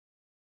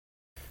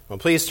Well,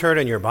 please turn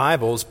in your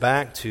Bibles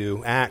back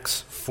to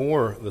Acts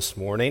 4 this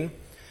morning.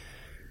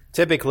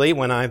 Typically,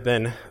 when I've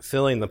been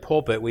filling the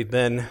pulpit, we've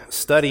been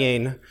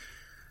studying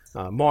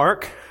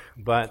Mark,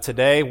 but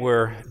today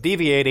we're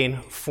deviating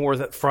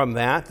from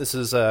that. This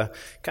is a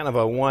kind of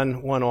a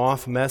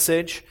one-off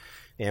message,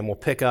 and we'll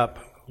pick up,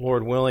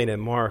 Lord willing,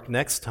 in Mark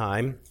next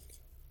time.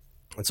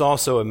 It's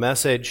also a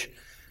message,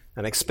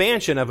 an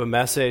expansion of a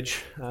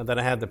message that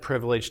I had the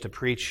privilege to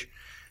preach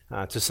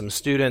to some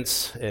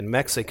students in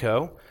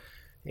Mexico.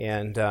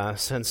 And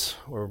since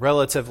we're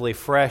relatively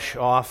fresh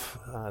off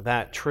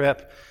that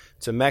trip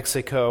to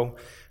Mexico,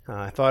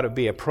 I thought it would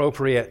be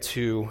appropriate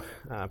to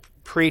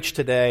preach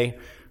today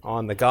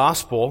on the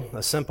gospel,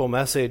 a simple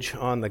message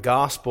on the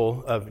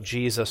gospel of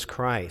Jesus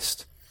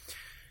Christ.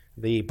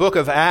 The book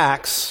of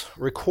Acts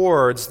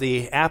records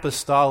the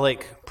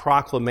apostolic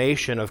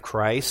proclamation of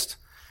Christ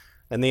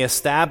and the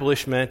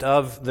establishment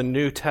of the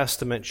New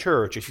Testament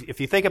church. If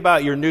you think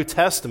about your New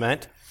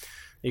Testament,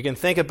 you can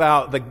think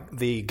about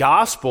the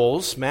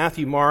Gospels,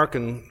 Matthew, Mark,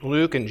 and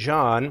Luke, and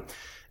John,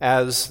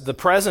 as the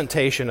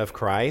presentation of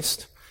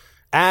Christ,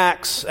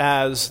 Acts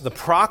as the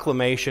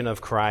proclamation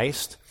of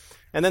Christ,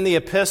 and then the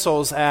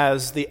epistles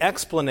as the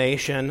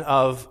explanation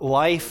of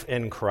life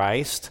in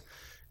Christ,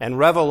 and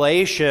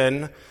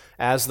Revelation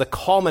as the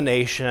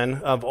culmination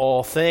of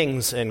all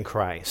things in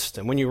Christ.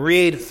 And when you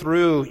read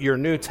through your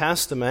New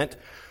Testament,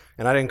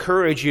 and I'd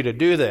encourage you to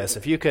do this.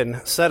 If you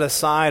can set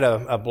aside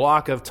a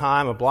block of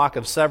time, a block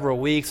of several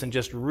weeks, and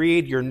just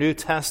read your New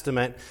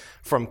Testament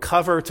from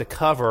cover to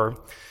cover,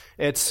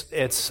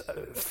 it's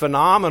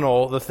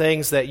phenomenal the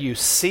things that you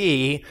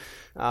see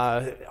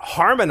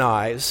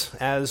harmonize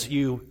as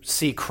you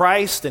see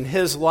Christ and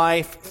His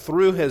life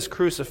through His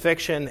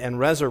crucifixion and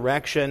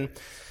resurrection,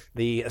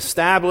 the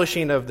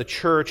establishing of the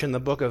church in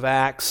the book of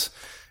Acts,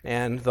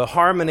 and the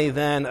harmony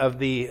then of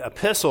the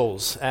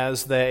epistles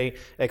as they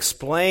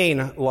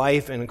explain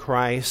life in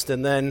Christ,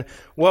 and then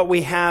what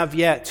we have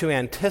yet to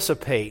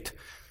anticipate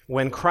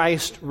when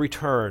Christ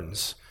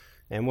returns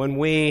and when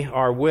we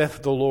are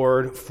with the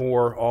Lord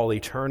for all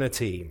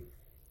eternity.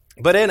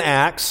 But in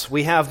Acts,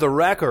 we have the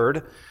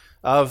record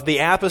of the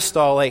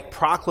apostolic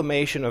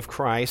proclamation of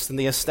Christ and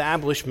the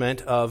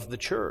establishment of the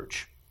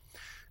church.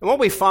 And what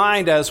we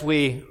find as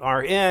we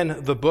are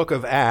in the book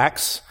of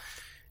Acts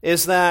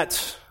is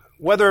that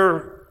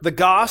whether the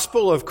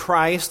gospel of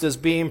Christ is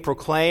being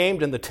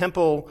proclaimed in the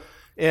temple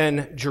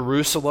in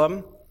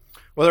Jerusalem,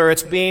 whether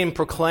it's being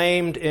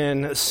proclaimed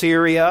in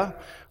Syria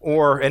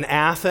or in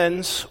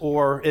Athens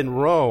or in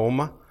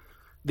Rome,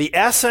 the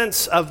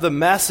essence of the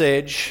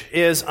message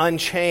is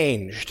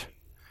unchanged.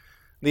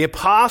 The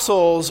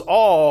apostles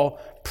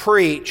all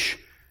preach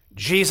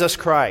Jesus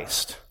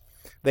Christ.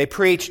 They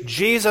preach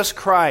Jesus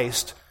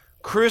Christ,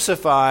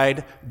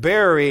 crucified,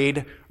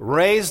 buried,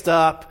 raised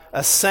up,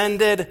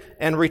 ascended,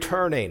 and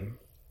returning.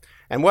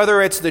 And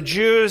whether it's the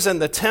Jews in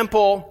the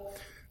temple,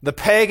 the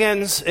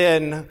pagans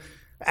in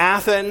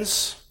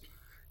Athens,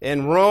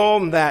 in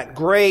Rome, that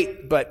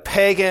great but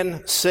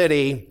pagan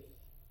city,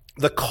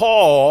 the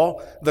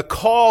call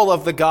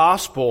of the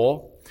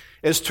gospel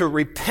is to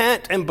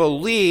repent and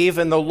believe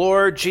in the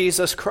Lord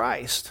Jesus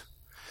Christ.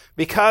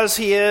 Because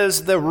He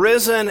is the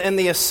risen and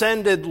the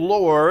ascended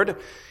Lord,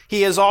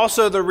 He is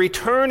also the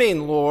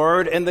returning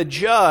Lord and the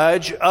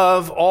judge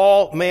of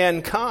all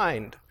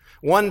mankind.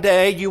 One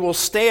day you will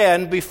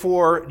stand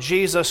before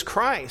Jesus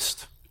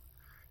Christ.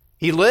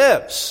 He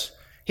lives.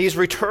 He's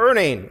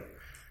returning.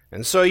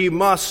 And so you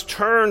must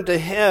turn to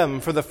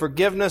Him for the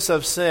forgiveness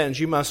of sins.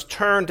 You must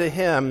turn to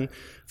Him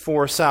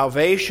for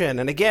salvation.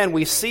 And again,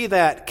 we see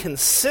that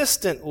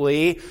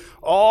consistently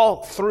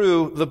all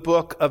through the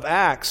book of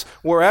Acts.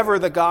 Wherever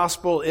the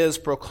gospel is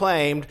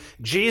proclaimed,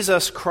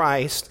 Jesus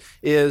Christ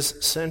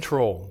is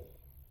central.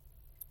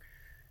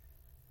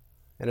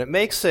 And it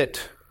makes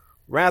it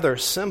rather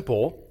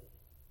simple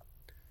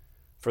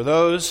for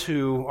those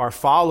who are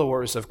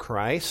followers of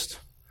Christ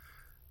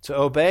to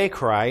obey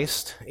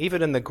Christ,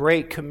 even in the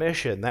Great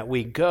Commission, that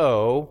we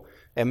go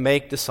and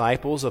make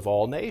disciples of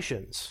all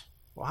nations.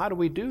 Well, how do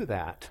we do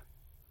that?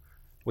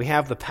 We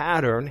have the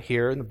pattern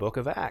here in the book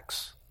of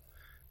Acts.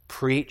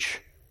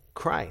 Preach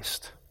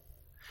Christ.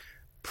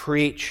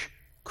 Preach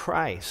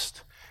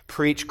Christ.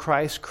 Preach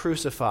Christ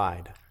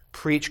crucified.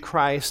 Preach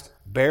Christ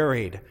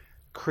buried.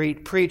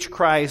 Preach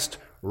Christ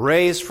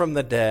raised from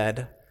the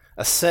dead,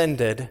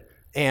 ascended,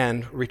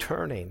 and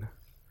returning.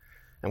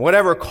 And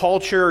whatever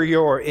culture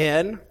you're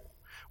in,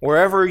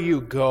 wherever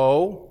you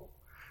go,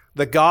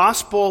 the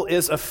gospel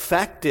is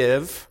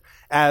effective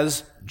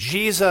as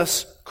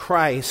Jesus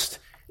Christ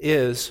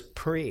is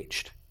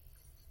preached.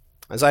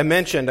 As I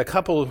mentioned, a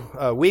couple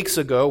weeks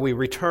ago, we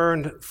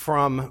returned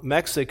from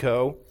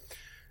Mexico,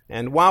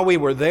 and while we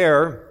were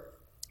there,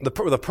 the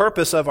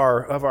purpose of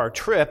our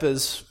trip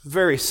is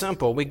very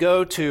simple. We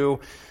go to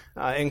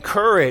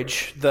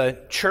encourage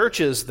the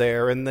churches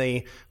there and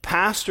the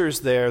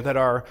pastors there that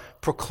are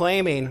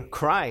proclaiming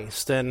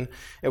Christ, and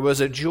it was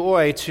a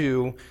joy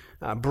to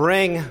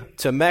bring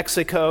to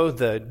Mexico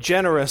the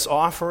generous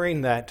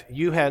offering that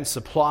you had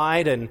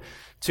supplied, and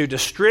to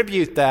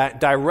distribute that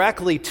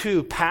directly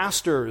to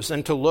pastors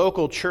and to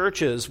local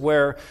churches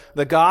where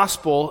the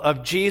gospel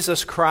of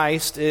Jesus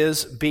Christ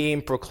is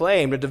being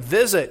proclaimed, and to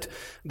visit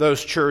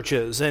those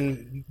churches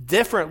in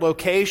different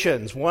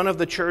locations. One of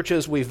the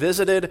churches we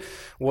visited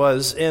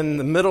was in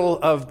the middle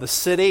of the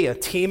city, a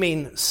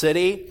teeming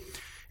city.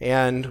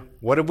 And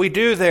what did we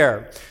do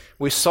there?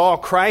 We saw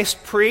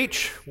Christ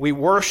preach. We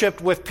worshiped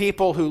with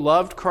people who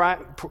loved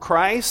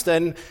Christ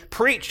and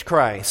preached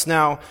Christ.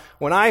 Now,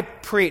 when I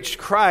preached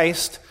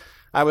Christ,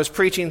 I was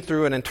preaching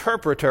through an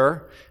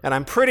interpreter, and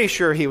I'm pretty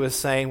sure he was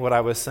saying what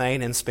I was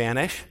saying in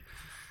Spanish.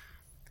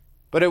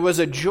 But it was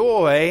a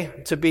joy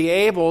to be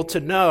able to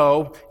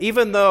know,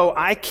 even though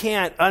I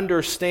can't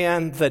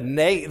understand the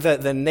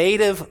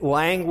native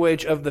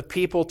language of the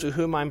people to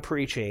whom I'm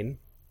preaching,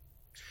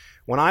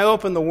 when I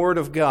open the Word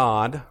of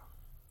God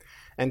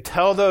and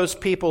tell those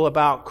people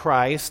about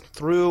Christ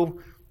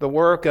through the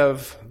work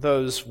of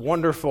those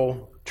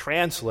wonderful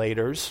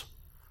translators,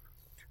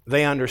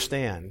 they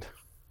understand.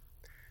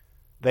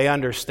 They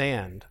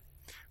understand.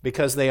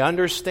 Because they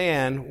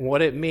understand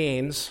what it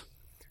means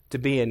to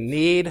be in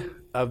need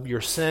of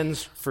your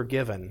sins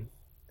forgiven.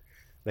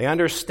 They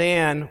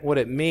understand what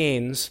it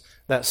means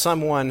that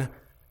someone,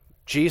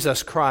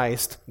 Jesus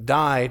Christ,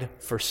 died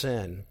for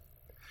sin.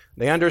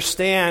 They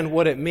understand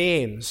what it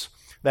means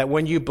that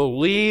when you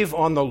believe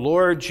on the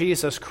Lord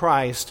Jesus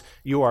Christ,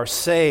 you are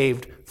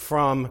saved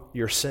from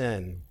your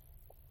sin.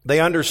 They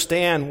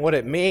understand what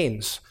it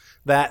means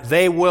that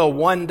they will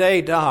one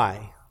day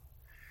die,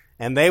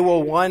 and they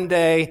will one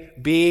day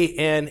be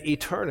in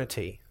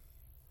eternity.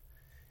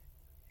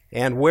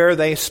 And where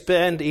they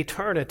spend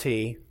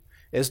eternity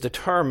is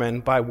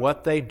determined by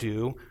what they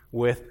do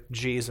with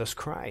Jesus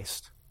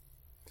Christ.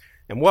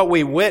 And what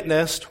we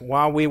witnessed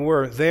while we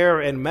were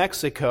there in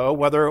Mexico,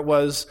 whether it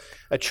was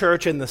a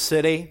church in the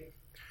city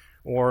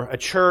or a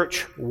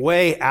church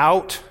way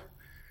out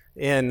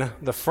in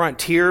the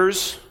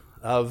frontiers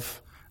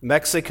of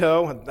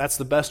Mexico, that's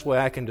the best way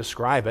I can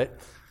describe it,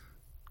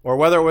 or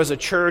whether it was a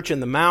church in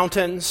the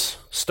mountains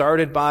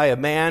started by a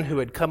man who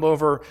had come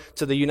over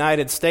to the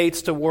United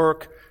States to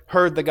work,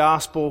 heard the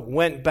gospel,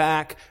 went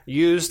back,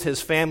 used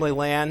his family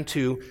land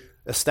to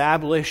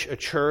establish a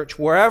church.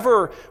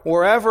 Wherever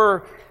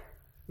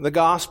the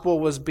gospel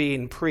was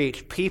being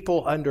preached,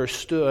 people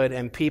understood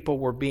and people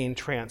were being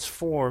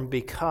transformed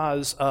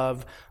because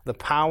of the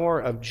power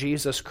of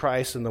Jesus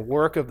Christ and the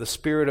work of the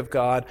Spirit of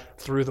God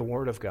through the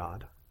Word of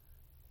God.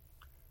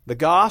 The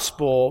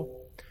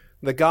gospel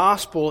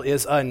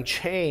is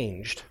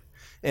unchanged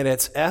in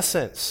its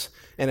essence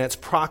and its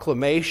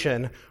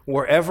proclamation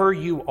wherever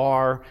you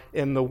are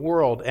in the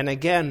world. And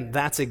again,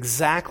 that's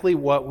exactly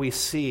what we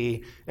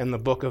see in the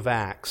book of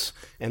Acts.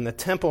 In the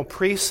temple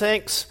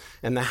precincts,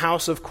 in the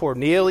house of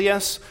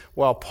Cornelius,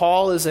 while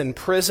Paul is in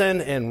prison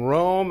in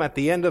Rome at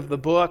the end of the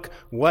book,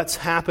 what's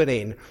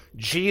happening?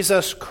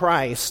 Jesus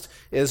Christ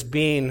is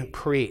being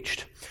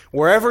preached.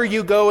 Wherever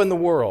you go in the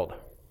world,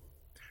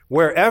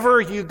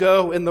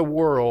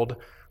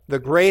 the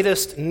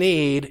greatest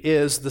need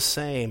is the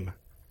same: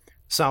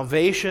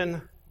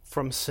 salvation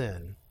from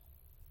sin.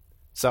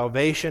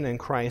 Salvation in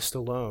Christ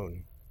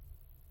alone.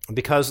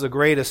 Because the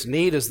greatest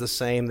need is the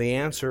same, the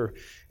answer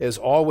is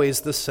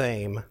always the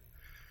same: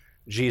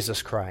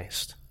 Jesus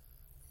Christ.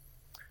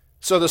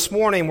 So this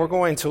morning we're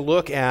going to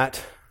look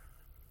at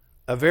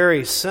a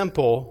very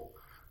simple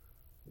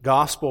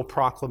gospel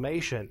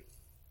proclamation.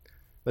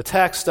 The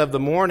text of the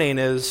morning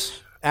is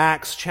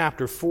Acts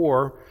chapter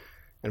 4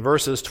 and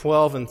verses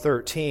 12 and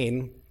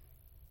 13,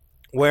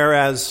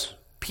 whereas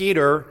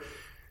Peter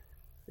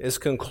is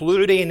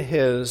concluding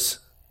his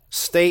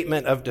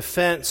statement of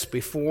defense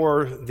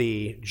before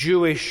the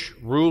Jewish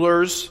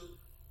rulers.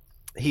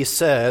 He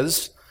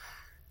says,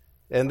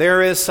 "And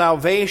there is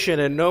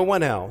salvation in no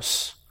one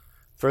else,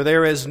 for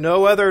there is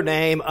no other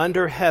name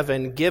under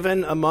heaven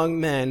given among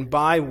men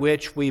by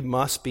which we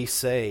must be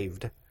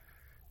saved."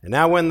 And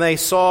now when they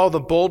saw the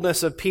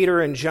boldness of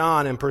Peter and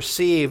John and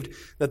perceived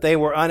that they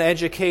were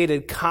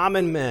uneducated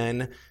common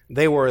men,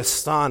 they were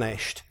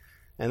astonished,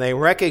 and they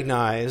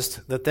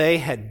recognized that they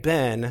had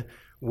been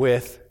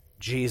with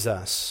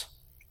Jesus.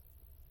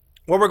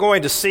 What we're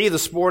going to see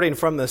this morning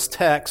from this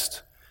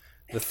text,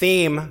 the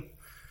theme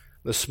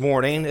this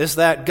morning, is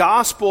that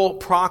gospel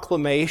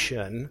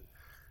proclamation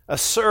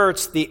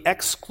asserts the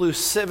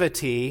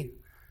exclusivity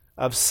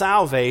of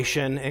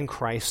salvation in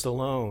Christ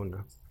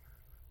alone.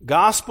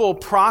 Gospel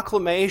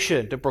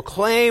proclamation, to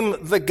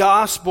proclaim the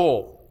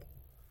gospel.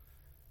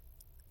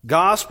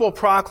 Gospel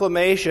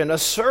proclamation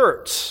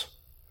asserts.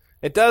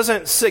 It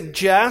doesn't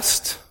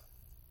suggest.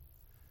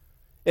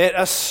 It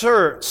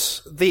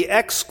asserts the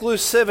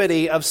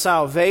exclusivity of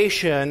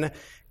salvation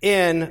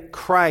in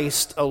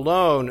Christ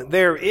alone.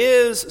 There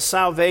is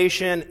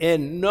salvation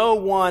in no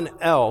one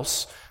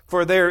else,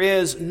 for there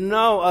is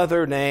no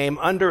other name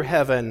under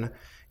heaven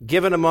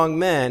given among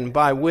men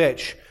by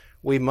which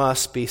we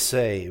must be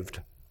saved.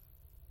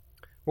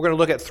 We're going to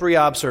look at three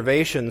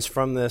observations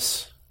from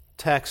this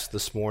text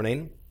this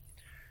morning.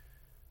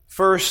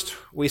 First,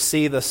 we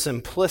see the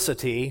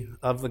simplicity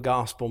of the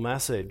gospel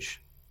message.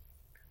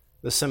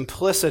 the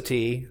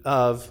simplicity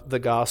of the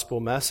gospel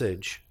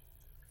message.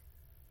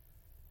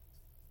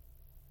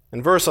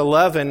 In verse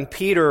 11,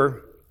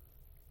 Peter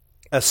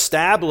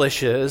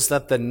establishes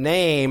that the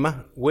name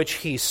which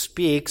he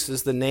speaks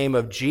is the name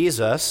of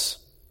Jesus,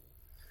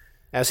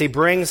 as he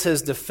brings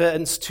his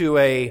defense to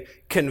a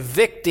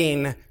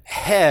convicting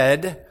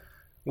head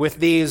with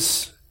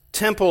these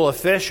temple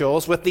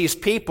officials, with these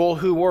people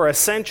who were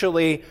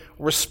essentially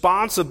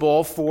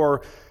responsible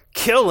for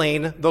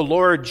killing the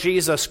Lord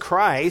Jesus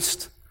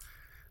Christ.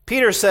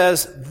 Peter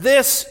says,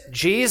 "This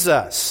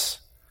Jesus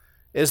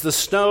is the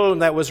stone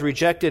that was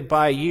rejected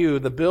by you,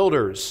 the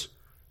builders,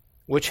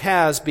 which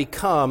has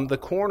become the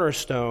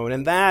cornerstone."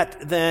 And that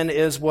then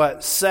is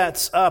what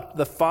sets up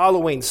the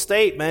following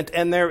statement,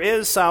 "And there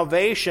is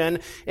salvation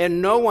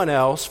in no one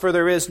else, for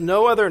there is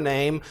no other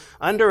name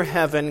under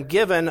heaven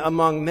given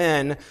among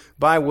men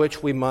by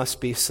which we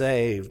must be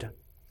saved."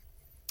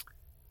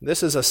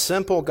 This is a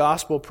simple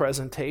gospel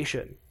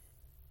presentation.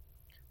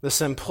 The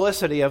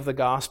simplicity of the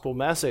gospel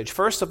message.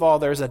 First of all,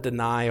 there's a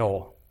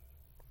denial.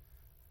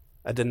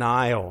 A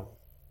denial.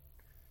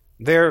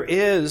 There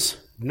is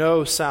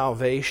no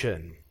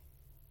salvation,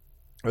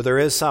 or there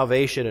is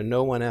salvation in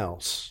no one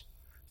else,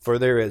 for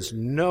there is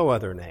no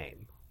other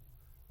name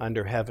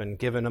under heaven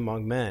given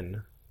among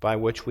men by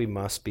which we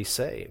must be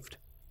saved.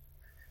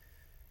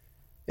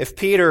 If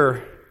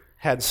Peter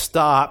had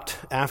stopped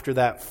after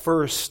that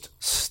first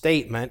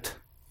statement,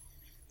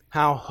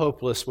 how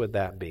hopeless would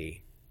that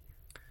be?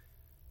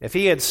 If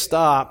he had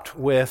stopped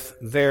with,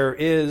 "There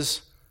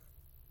is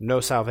no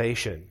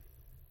salvation,"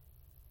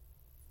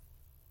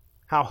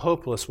 how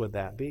hopeless would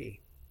that be?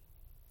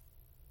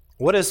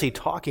 What is he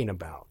talking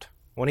about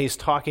when he's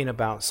talking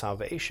about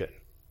salvation?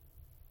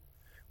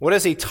 What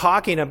is he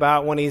talking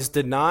about when he's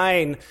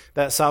denying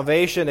that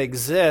salvation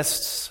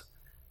exists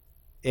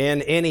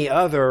in any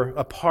other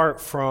apart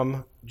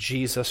from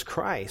Jesus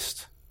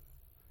Christ?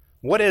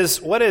 What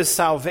is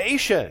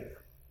salvation?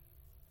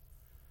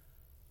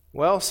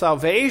 Well,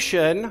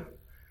 salvation,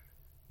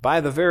 by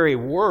the very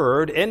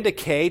word,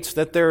 indicates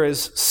that there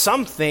is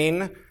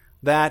something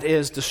that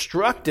is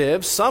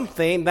destructive,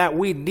 something that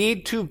we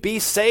need to be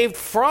saved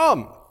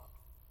from.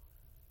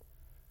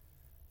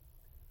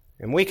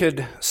 And we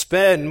could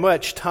spend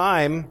much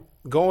time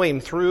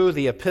going through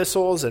the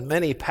epistles and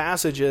many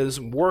passages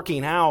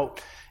working out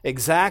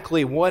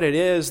exactly what it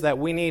is that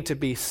we need to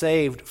be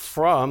saved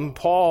from.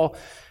 Paul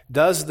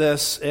does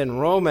this in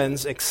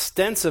Romans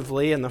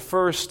extensively in the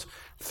first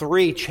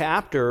 3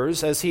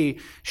 chapters as he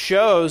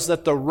shows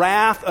that the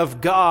wrath of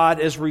God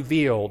is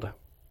revealed.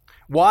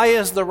 Why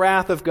is the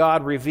wrath of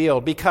God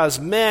revealed? Because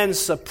men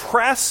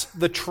suppress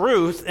the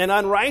truth in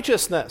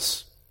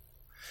unrighteousness.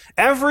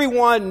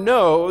 Everyone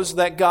knows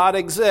that God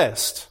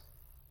exists.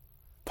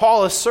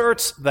 Paul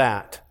asserts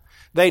that.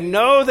 They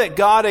know that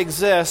God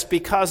exists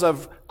because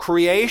of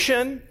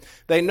creation.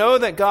 They know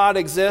that God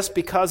exists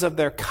because of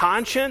their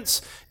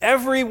conscience.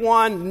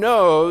 Everyone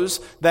knows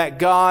that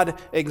God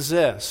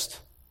exists.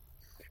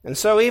 And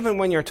so even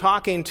when you're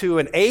talking to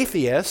an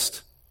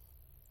atheist,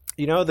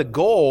 the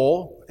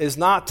goal is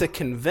not to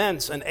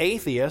convince an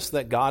atheist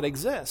that God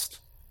exists.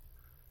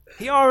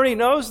 He already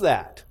knows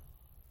that.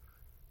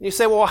 You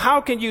say, well, how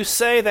can you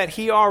say that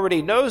he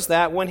already knows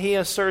that when he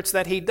asserts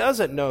that he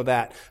doesn't know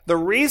that? The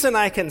reason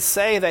I can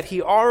say that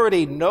he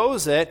already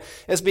knows it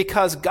is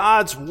because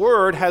God's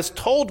word has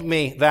told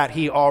me that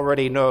he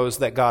already knows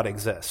that God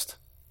exists.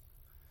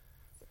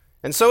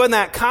 And so in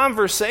that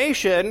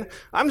conversation,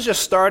 I'm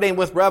just starting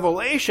with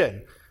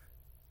revelation.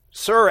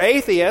 Sir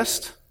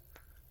atheist,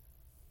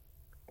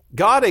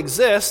 God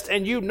exists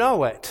and you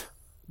know it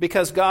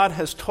because God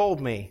has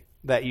told me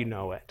that you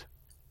know it.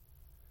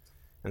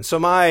 And so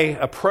my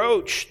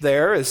approach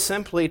there is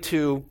simply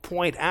to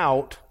point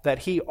out that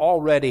he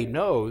already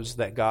knows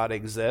that God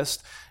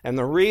exists, and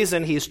the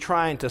reason he's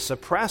trying to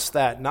suppress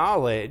that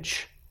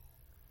knowledge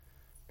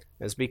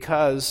is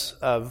because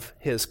of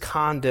his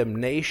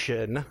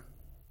condemnation,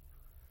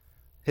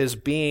 his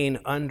being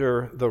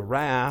under the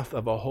wrath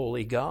of a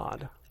holy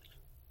God.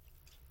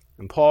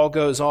 And Paul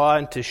goes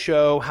on to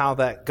show how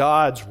that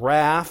God's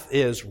wrath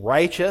is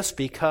righteous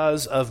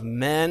because of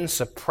men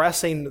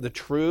suppressing the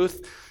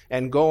truth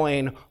and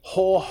going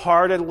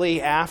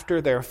wholeheartedly after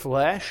their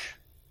flesh.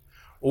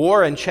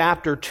 Or in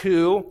chapter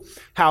 2,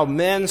 how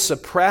men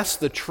suppress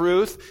the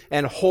truth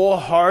and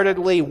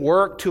wholeheartedly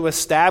work to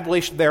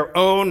establish their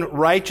own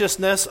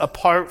righteousness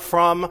apart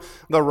from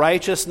the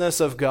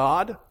righteousness of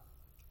God.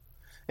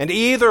 And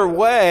either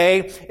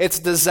way, it's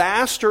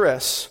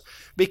disastrous.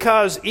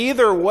 Because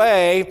either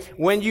way,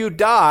 when you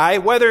die,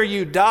 whether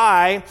you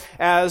die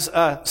as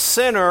a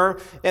sinner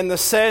in the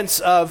sense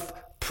of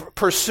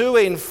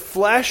pursuing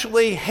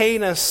fleshly,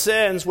 heinous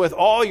sins with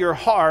all your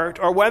heart,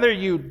 or whether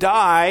you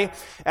die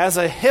as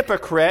a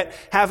hypocrite,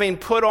 having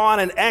put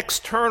on an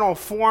external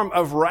form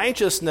of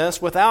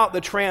righteousness without the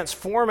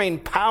transforming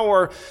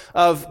power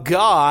of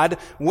God,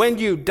 when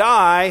you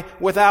die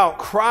without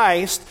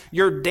Christ,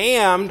 you're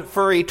damned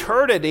for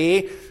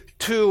eternity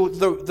to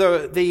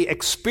the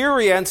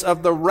experience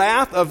of the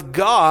wrath of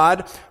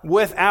God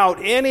without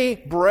any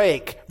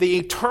break. The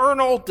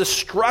eternal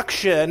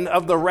destruction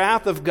of the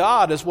wrath of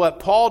God is what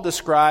Paul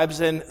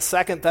describes in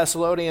 2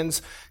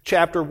 Thessalonians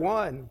chapter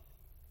 1.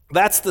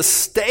 That's the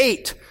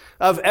state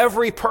of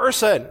every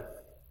person.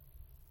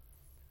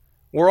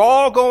 We're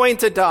all going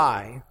to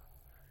die,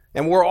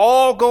 and we're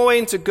all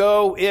going to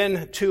go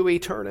into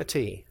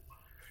eternity.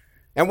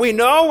 And we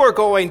know we're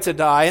going to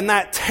die, and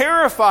that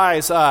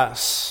terrifies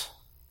us.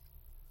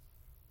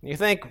 You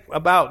think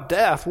about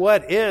death.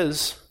 What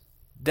is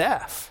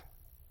death?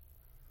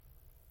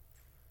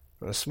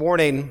 This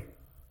morning,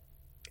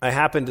 I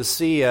happened to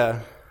see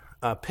a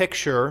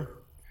picture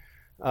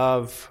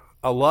of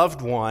a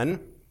loved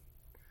one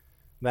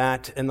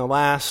that in the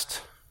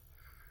last,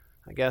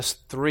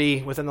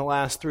 within the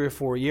last 3 or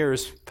 4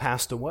 years,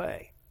 passed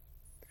away.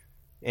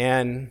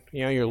 And,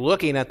 you're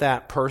looking at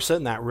that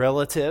person, that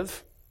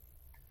relative,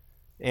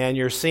 and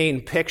you're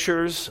seeing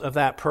pictures of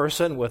that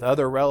person with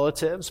other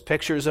relatives,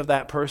 pictures of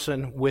that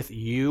person with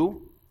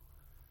you,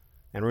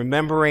 and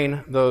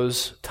remembering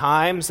those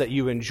times that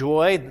you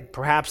enjoyed,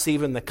 perhaps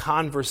even the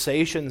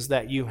conversations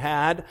that you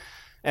had,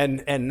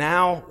 and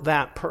now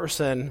that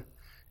person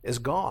is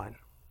gone.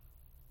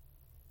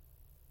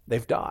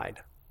 They've died.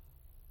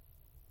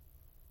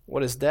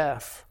 What is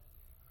death?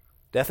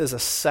 Death is a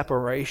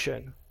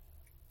separation.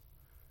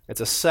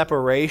 It's a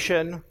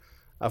separation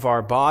of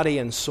our body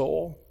and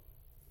soul.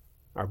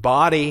 Our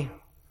body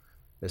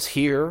is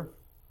here.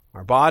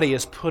 Our body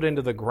is put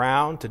into the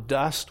ground. To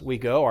dust we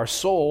go. Our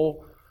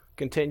soul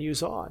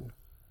continues on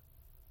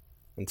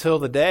until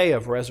the day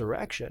of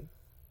resurrection.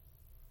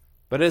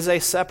 But it is a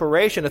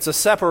separation. It's a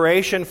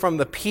separation from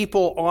the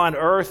people on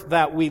earth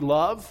that we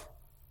love.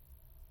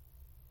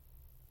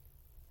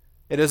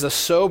 It is a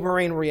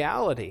sobering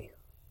reality.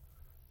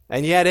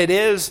 And yet it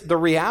is the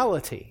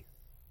reality.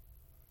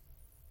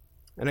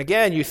 And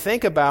again, you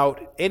think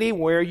about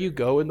anywhere you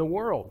go in the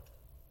world.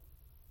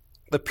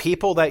 The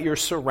people that you're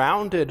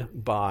surrounded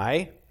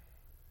by,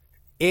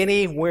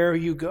 anywhere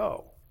you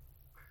go.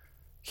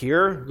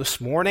 Here this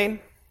morning,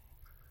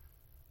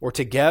 we're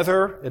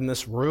together in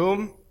this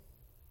room,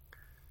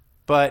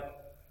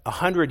 but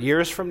 100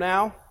 years from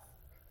now,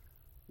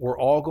 we're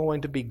all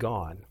going to be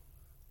gone,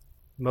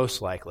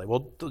 most likely.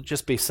 We'll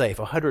just be safe,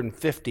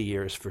 150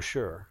 years for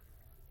sure.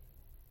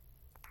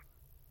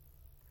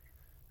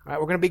 All right,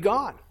 we're going to be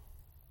gone.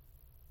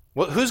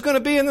 Well, who's going to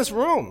be in this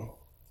room?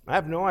 I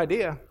have no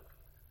idea.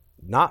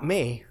 Not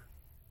me.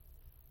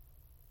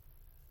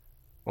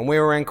 When we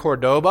were in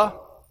Cordoba,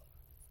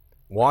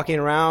 walking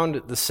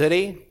around the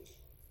city,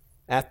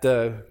 at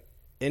the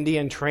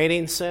Indian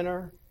Training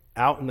Center,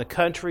 out in the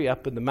country,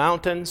 up in the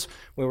mountains,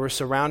 we were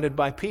surrounded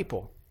by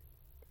people.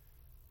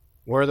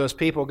 Where are those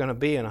people going to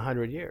be in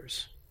 100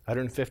 years,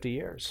 150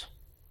 years?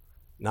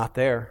 Not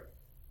there.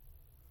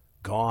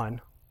 Gone.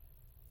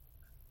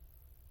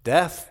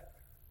 Death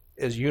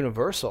is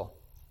universal.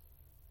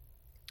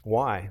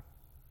 Why?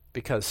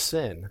 Because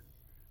sin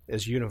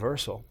is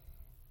universal.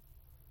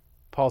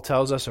 Paul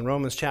tells us in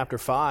Romans chapter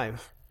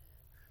 5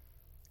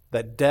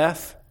 that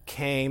death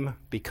came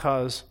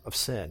because of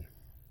sin.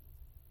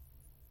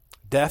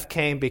 Death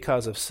came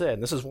because of sin.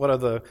 This is one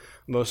of the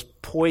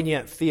most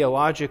poignant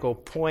theological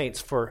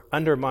points for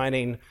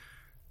undermining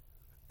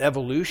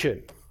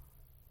evolution.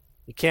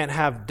 You can't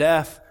have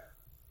death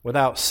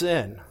without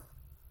sin.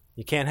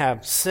 You can't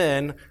have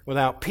sin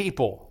without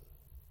people.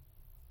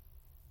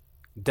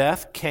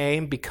 Death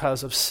came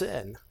because of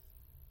sin.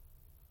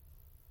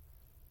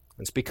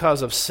 It's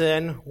because of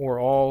sin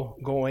we're all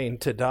going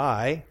to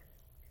die.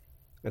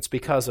 It's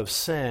because of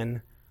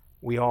sin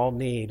we all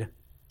need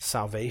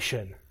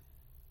salvation.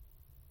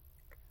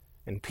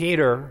 And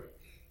Peter,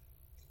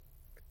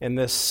 in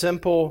this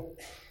simple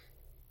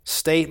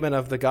statement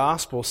of the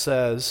gospel,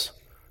 says,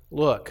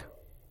 look,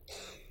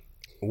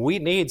 we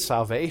need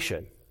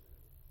salvation.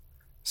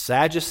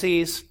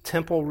 Sadducees,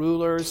 temple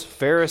rulers,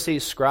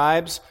 Pharisees,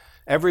 scribes,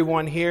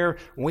 everyone here,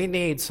 we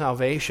need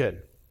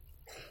salvation.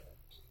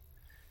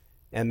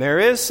 And there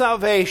is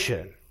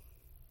salvation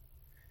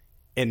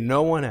in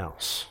no one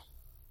else.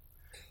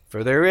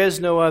 For there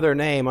is no other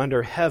name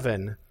under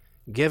heaven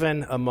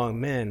given among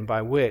men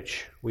by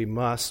which we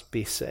must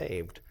be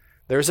saved.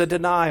 There's a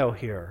denial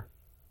here.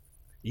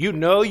 You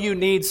know you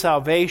need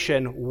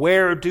salvation.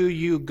 Where do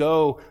you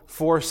go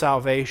for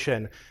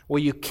salvation? Well,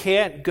 you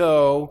can't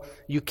go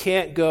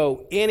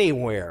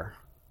anywhere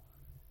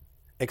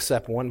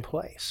except one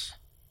place.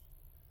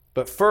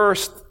 But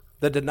first,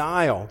 the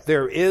denial.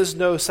 There is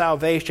no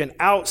salvation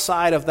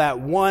outside of that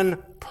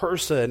one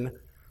person,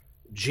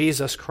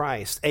 Jesus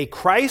Christ. A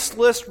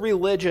Christless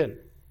religion.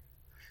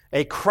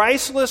 A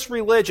Christless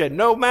religion,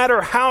 no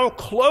matter how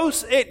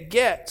close it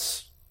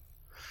gets,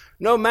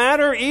 no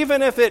matter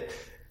even if it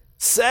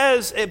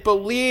says it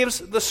believes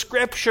the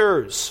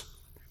Scriptures,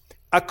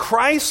 a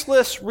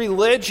Christless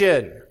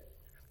religion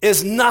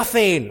is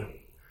nothing.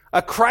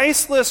 A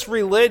Christless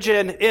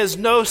religion is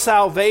no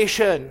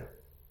salvation.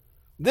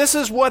 This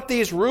is what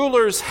these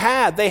rulers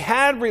had. They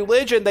had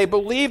religion. They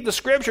believed the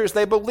Scriptures.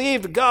 They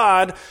believed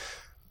God.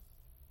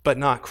 but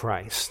not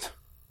Christ.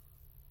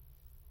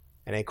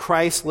 And a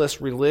Christless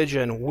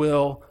religion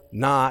will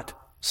not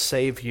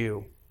save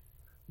you.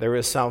 There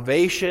is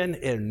salvation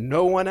in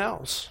no one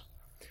else,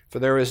 for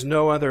there is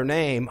no other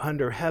name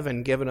under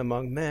heaven given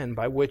among men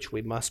by which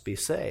we must be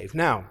saved.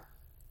 Now,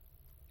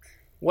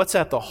 what's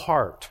at the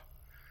heart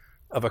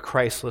of a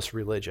Christless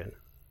religion?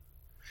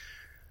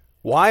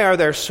 Why are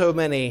there so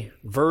many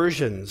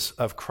versions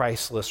of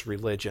Christless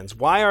religions?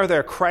 Why are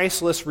there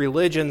Christless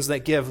religions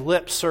that give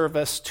lip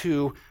service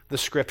to the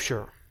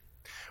Scripture?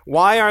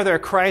 Why are there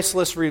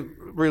Christless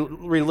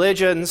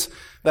religions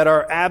that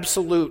are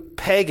absolute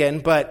pagan,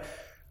 but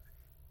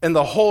in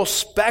the whole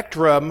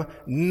spectrum,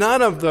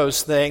 none of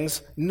those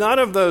things, none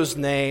of those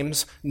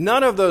names,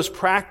 none of those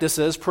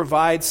practices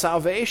provide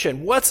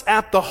salvation? What's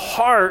at the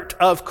heart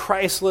of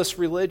Christless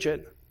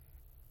religion?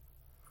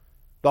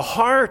 The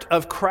heart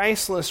of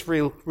Christless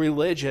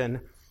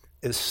religion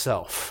is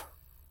self.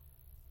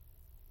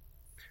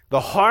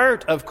 The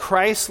heart of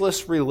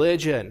Christless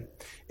religion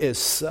is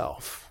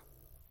self.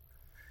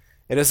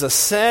 It is a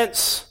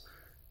sense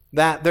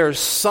that there's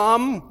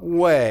some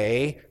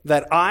way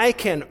that I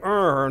can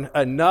earn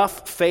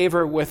enough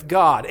favor with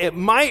God. It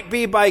might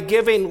be by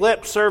giving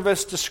lip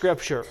service to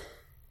Scripture.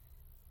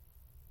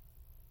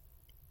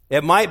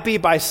 It might be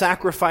by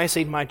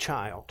sacrificing my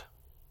child.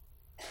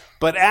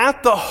 But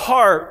at the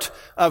heart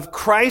of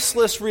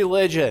Christless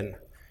religion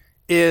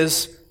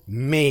is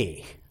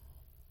me.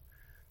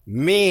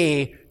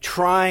 Me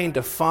trying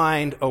to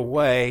find a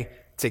way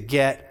to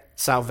get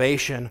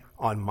salvation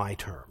on my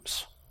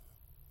terms.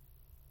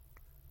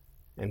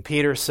 And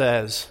Peter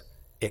says,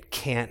 it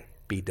can't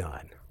be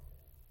done.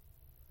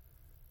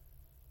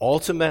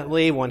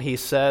 Ultimately, when he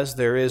says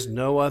there is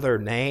no other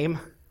name,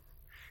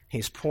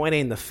 he's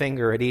pointing the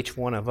finger at each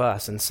one of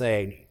us and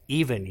saying,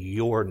 even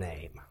your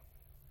name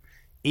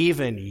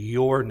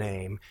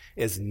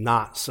is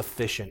not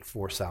sufficient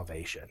for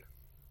salvation.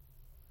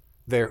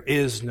 There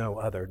is no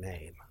other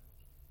name.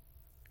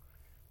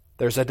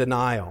 There's a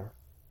denial,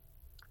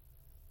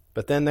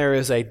 but then there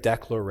is a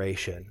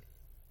declaration.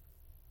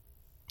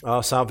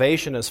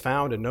 Salvation is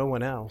found in no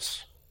one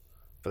else.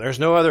 For there's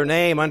no other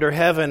name under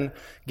heaven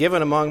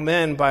given among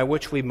men by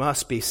which we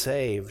must be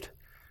saved.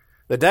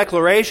 The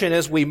declaration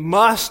is we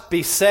must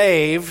be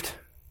saved,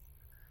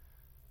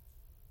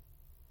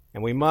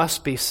 and we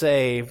must be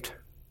saved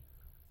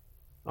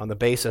on the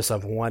basis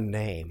of one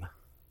name,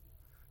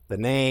 the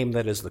name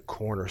that is the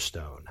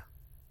cornerstone,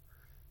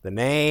 the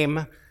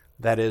name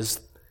that is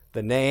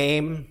the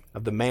name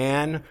of the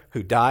man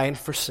who died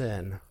for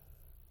sin,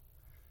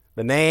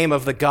 the name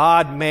of the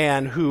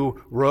God-man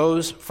who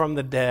rose from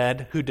the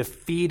dead, who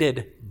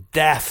defeated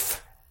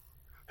death,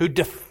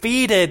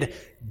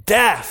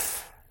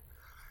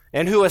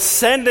 and who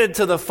ascended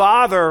to the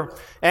Father,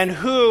 and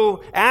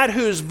at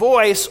whose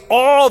voice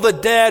all the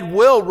dead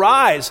will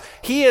rise.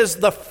 He is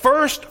the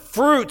first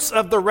fruits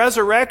of the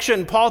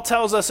resurrection, Paul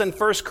tells us in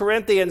 1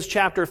 Corinthians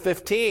chapter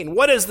 15.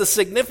 What is the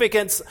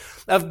significance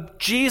of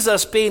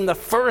Jesus being the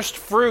first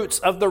fruits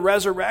of the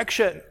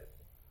resurrection?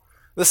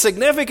 The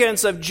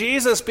significance of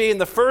Jesus being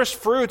the first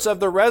fruits of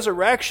the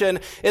resurrection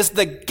is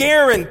the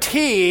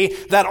guarantee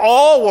that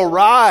all will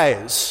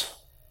rise.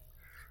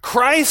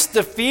 Christ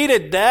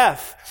defeated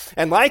death.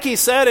 And like he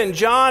said in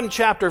John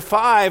chapter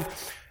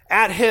 5,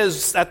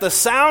 at the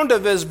sound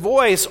of his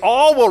voice,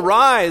 all will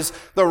rise,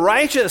 the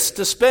righteous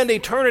to spend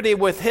eternity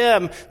with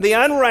him, the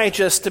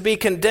unrighteous to be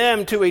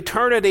condemned to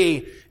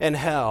eternity in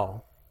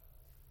hell.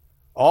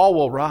 All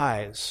will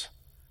rise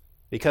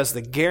because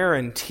the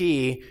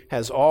guarantee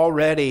has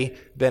already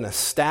been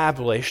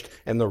established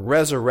in the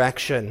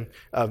resurrection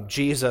of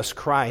Jesus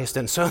Christ.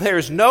 And so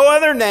there's no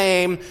other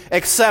name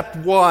except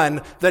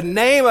one, the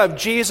name of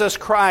Jesus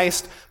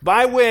Christ,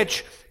 by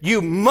which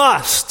you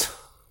must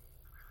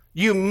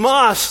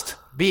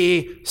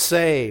be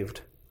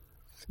saved.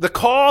 The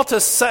call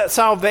to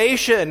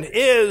salvation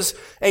is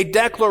a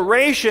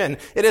declaration.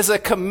 It is a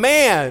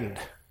command.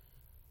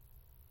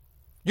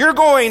 You're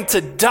going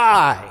to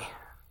die.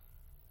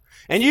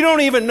 And you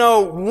don't even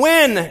know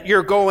when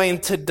you're going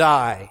to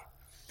die.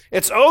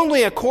 It's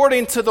only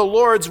according to the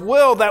Lord's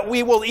will that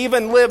we will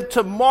even live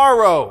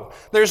tomorrow.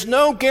 There's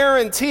no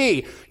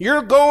guarantee.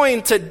 You're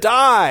going to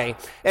die.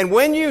 And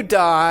when you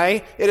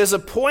die, it is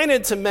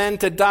appointed to men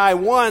to die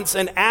once,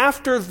 and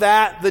after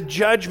that, the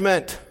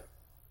judgment.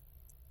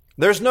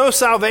 There's no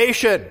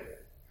salvation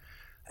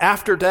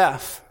after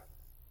death.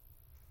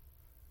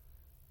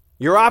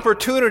 Your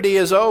opportunity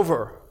is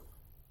over.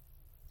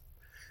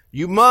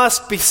 You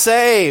must be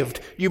saved.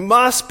 You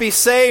must be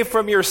saved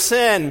from your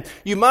sin.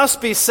 You must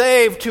be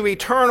saved to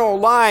eternal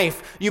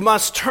life. You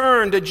must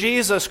turn to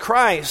Jesus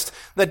Christ.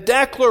 The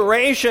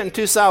declaration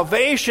to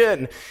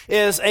salvation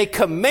is a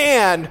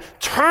command.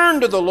 Turn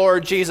to the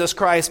Lord Jesus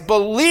Christ.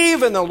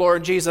 Believe in the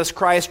Lord Jesus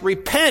Christ.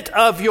 Repent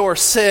of your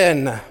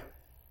sin.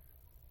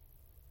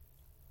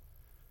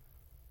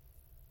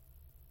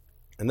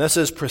 And this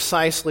is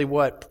precisely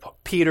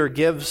what Peter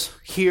gives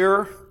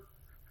here.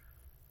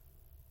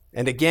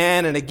 And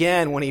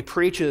again, when he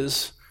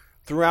preaches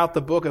throughout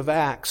the book of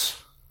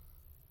Acts,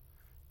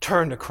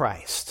 turn to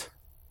Christ.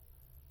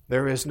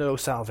 There is no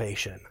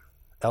salvation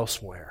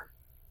elsewhere.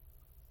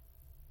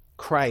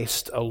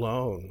 Christ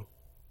alone.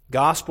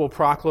 Gospel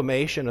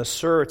proclamation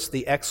asserts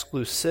the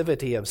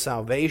exclusivity of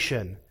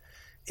salvation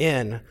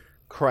in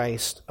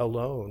Christ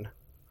alone.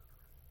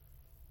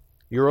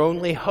 Your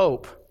only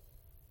hope,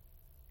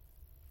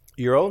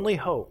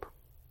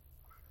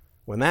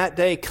 when that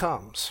day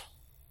comes,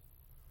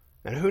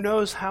 and who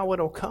knows how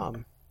it'll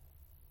come.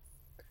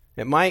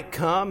 It might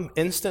come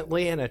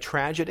instantly in a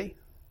tragedy.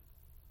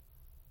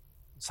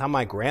 It's how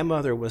my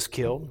grandmother was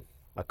killed.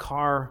 A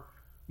car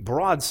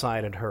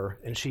broadsided her,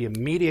 and she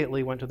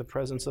immediately went to the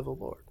presence of the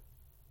Lord.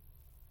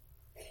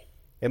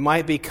 It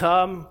might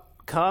come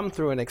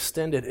through an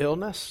extended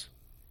illness.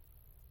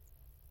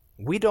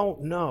 We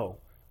don't know,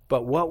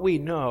 but what we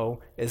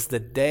know is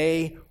the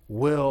day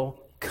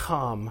will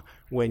come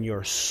when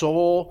your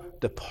soul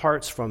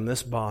departs from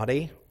this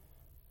body,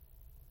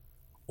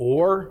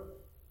 or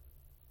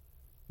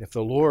if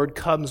the Lord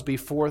comes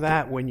before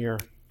that, when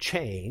you're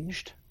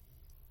changed.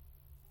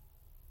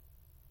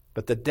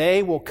 But the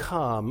day will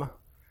come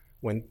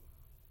when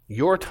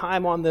your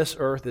time on this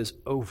earth is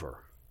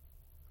over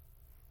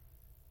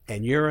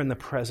and you're in the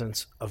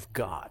presence of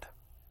God.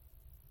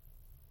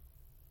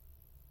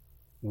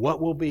 What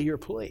will be your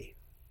plea?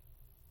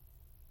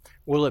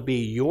 Will it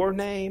be your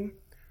name,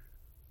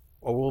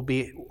 or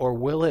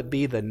will it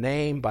be the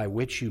name by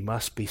which you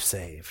must be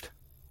saved?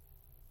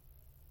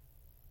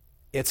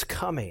 It's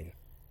coming.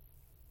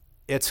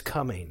 It's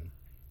coming.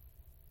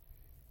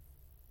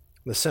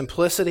 The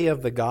simplicity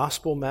of the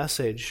gospel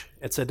message,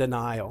 it's a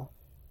denial.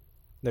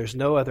 There's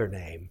no other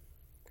name.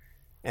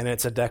 And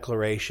it's a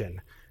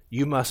declaration.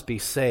 You must be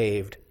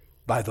saved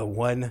by the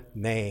one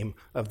name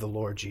of the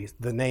Lord Jesus,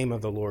 the name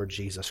of the Lord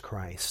Jesus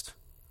Christ.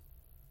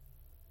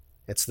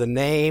 It's the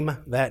name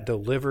that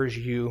delivers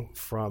you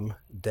from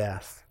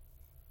death.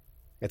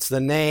 It's the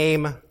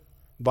name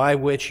by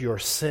which your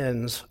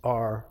sins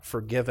are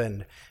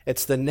forgiven.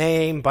 It's the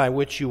name by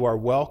which you are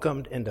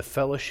welcomed into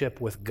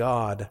fellowship with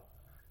God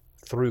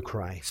through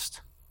Christ.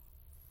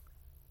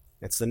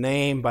 It's the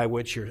name by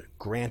which you're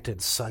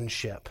granted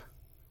sonship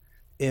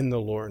in the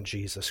Lord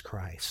Jesus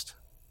Christ.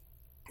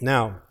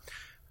 Now,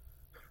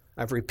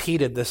 I've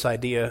repeated this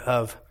idea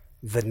of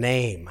the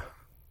name.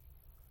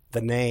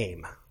 The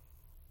name.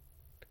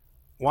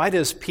 Why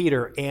does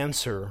Peter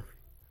answer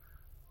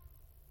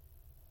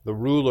the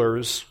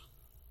rulers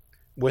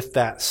with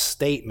that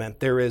statement,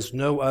 there is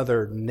no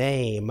other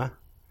name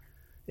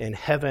in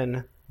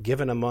heaven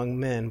given among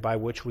men by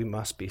which we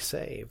must be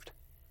saved?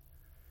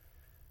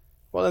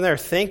 Well, in their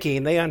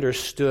thinking, they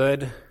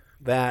understood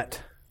that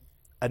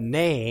a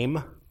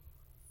name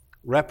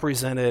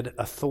represented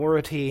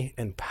authority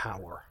and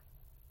power.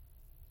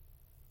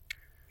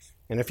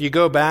 And if you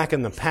go back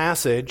in the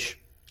passage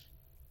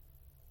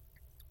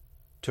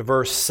to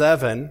verse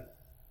 7,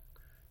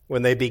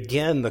 when they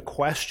begin the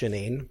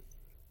questioning,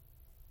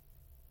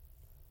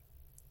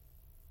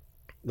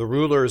 the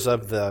rulers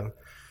of the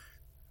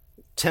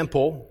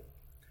temple,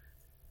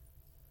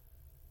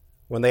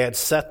 when they had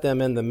set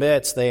them in the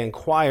midst, they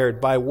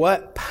inquired, by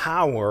what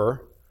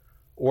power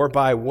or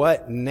by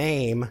what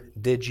name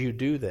did you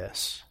do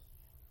this?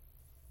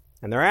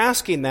 And they're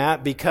asking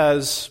that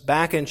because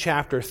back in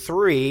chapter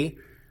 3,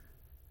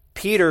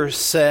 Peter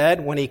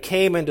said when he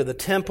came into the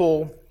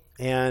temple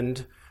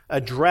and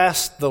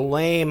addressed the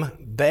lame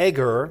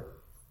beggar,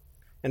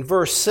 in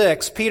verse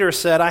 6, Peter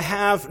said, I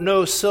have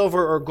no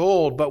silver or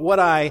gold, but what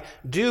I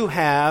do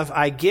have,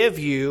 I give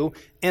you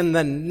in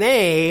the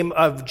name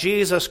of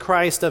Jesus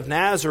Christ of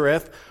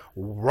Nazareth.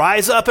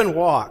 Rise up and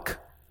walk.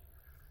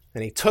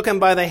 And he took him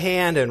by the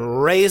hand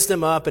and raised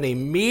him up, and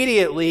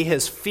immediately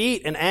his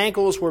feet and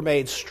ankles were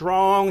made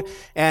strong,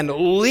 and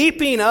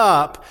leaping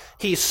up,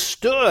 he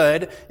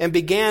stood and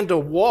began to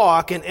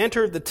walk and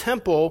entered the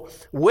temple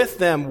with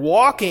them,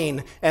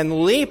 walking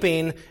and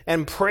leaping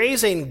and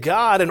praising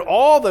God. And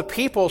all the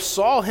people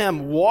saw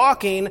him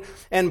walking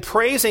and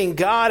praising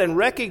God and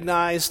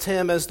recognized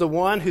him as the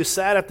one who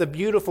sat at the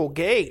beautiful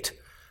gate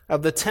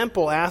of the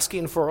temple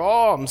asking for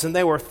alms. And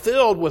they were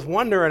filled with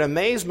wonder and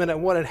amazement at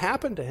what had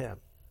happened to him.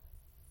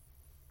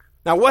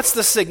 Now, what's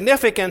the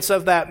significance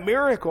of that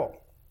miracle?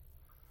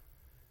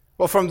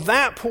 Well, from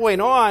that point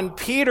on,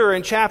 Peter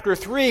in chapter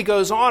 3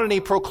 goes on and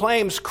he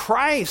proclaims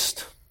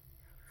Christ.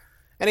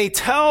 And he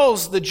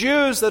tells the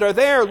Jews that are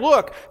there,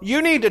 look,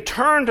 you need to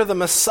turn to the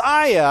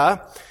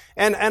Messiah,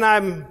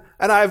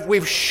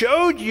 we've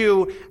showed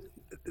you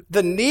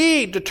the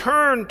need to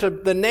turn to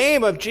the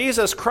name of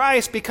Jesus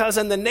Christ, because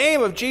in the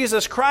name of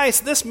Jesus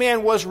Christ, this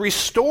man was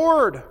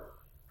restored.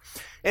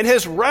 And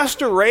his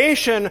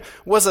restoration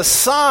was a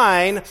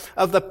sign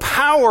of the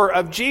power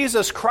of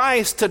Jesus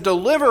Christ to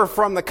deliver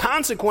from the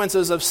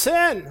consequences of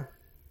sin.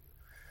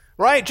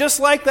 Right? Just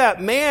like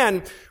that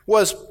man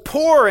was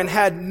poor and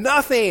had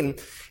nothing,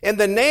 in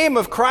the name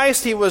of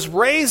Christ he was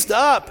raised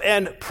up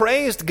and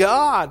praised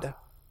God.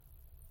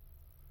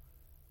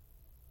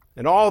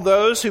 And all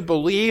those who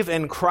believe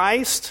in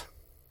Christ,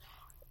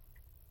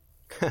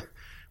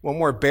 when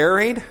we're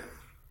buried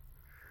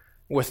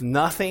with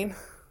nothing,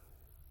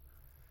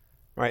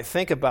 Right?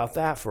 Think about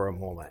that for a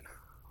moment.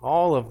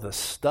 All of the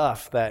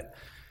stuff that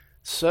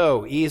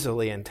so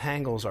easily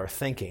entangles our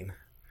thinking.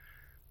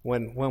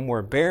 When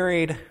we're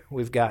buried,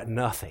 we've got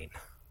nothing.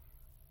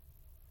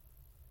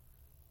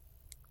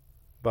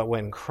 But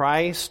when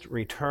Christ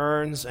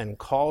returns and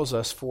calls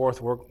us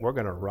forth, we're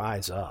going to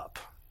rise up,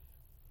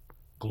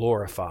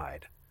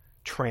 glorified,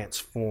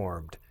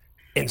 transformed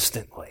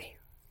instantly.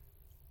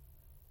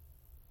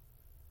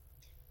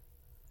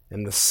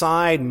 And the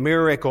side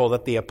miracle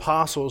that the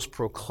apostles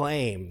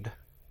proclaimed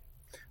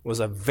was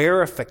a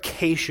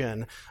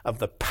verification of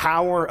the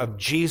power of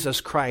Jesus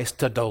Christ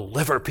to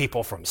deliver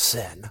people from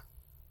sin.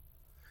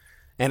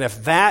 And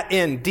if that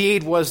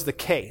indeed was the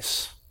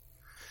case,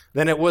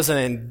 then it was an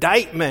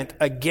indictment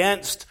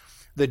against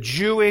the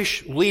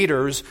Jewish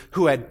leaders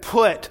who had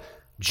put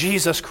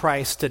Jesus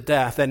Christ to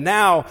death. And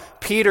now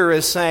Peter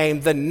is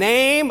saying the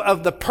name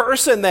of the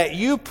person that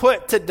you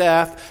put to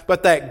death,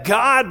 but that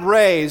God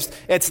raised,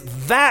 it's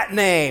that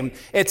name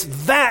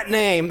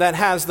that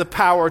has the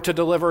power to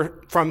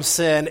deliver from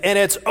sin, and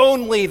it's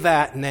only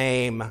that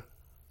name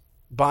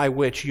by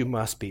which you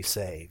must be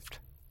saved.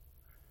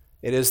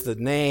 It is the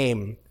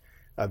name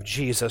of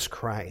Jesus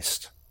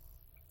Christ,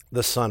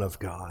 the Son of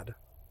God.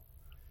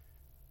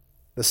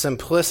 The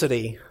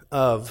simplicity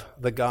of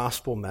the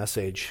gospel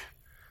message,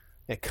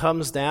 it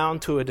comes down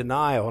to a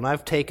denial. And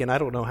I've taken, I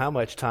don't know how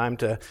much time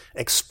to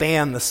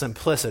expand the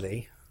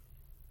simplicity.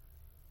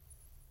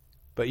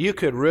 But you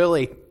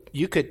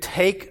could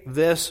take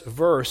this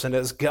verse, and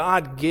as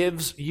God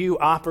gives you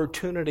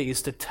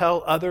opportunities to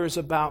tell others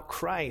about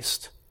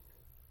Christ,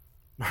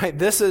 right?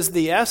 This is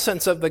the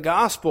essence of the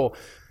gospel.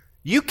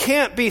 You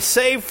can't be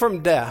saved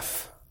from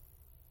death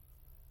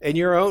in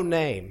your own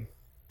name.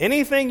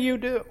 Anything you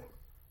do,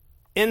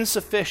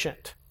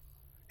 insufficient.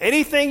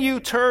 Anything you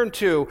turn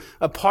to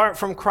apart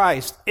from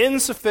Christ,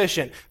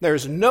 insufficient.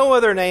 There's no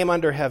other name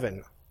under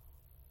heaven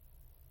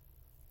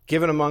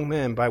given among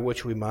men by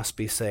which we must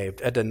be saved.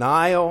 A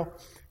denial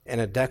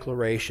and a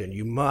declaration.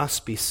 You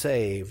must be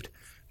saved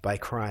by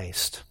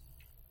Christ.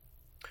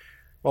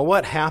 Well,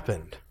 what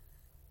happened?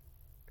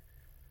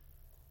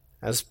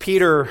 As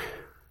Peter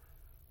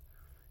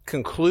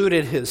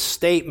concluded his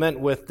statement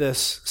with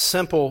this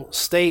simple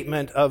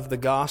statement of the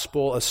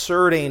gospel,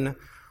 asserting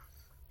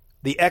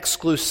the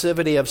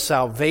exclusivity of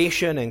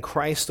salvation in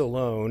Christ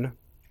alone,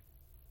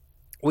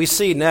 we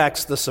see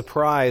next the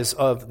surprise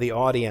of the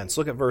audience.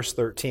 Look at verse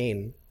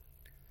 13.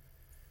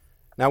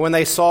 Now, when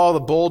they saw the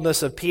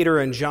boldness of Peter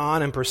and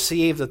John and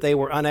perceived that they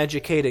were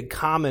uneducated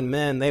common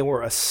men, they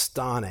were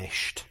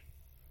astonished.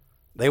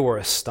 They were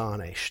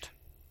astonished.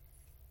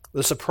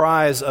 The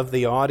surprise of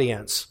the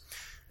audience.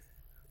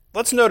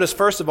 Let's notice,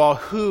 first of all,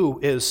 who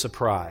is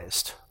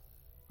surprised.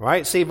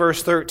 Right? See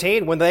verse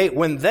 13.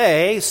 When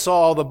they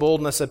saw the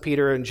boldness of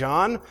Peter and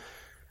John,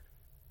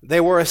 they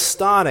were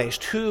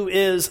astonished. Who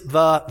is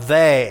the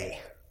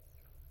they?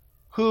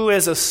 Who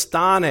is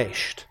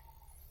astonished?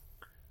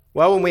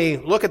 Well, when we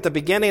look at the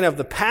beginning of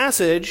the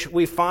passage,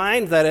 we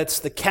find that it's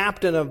the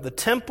captain of the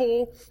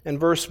temple in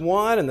verse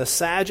 1 and the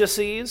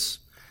Sadducees.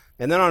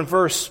 And then on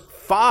verse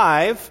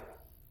 5,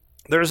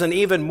 there's an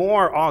even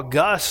more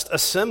august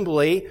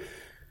assembly.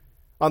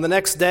 On the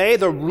next day,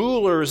 the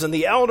rulers and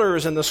the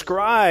elders and the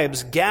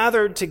scribes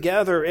gathered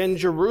together in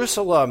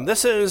Jerusalem.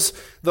 This is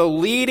the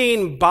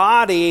leading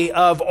body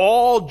of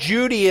all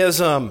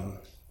Judaism.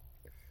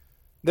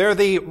 They're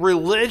the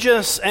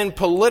religious and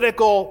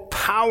political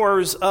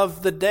powers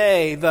of the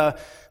day, the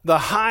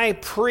high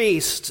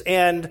priest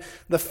and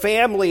the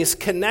families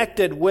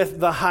connected with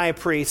the high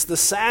priest, the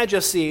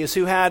Sadducees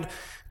who had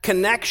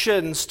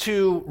connections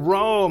to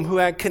Rome, who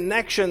had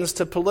connections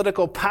to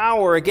political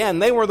power. Again,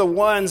 they were the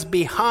ones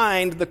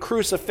behind the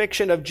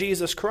crucifixion of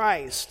Jesus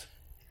Christ.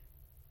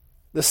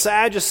 The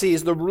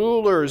Sadducees, the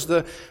rulers,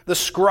 the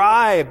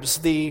scribes,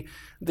 the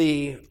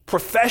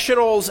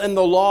professionals in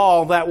the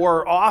law that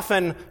were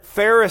often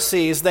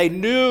Pharisees, they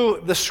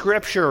knew the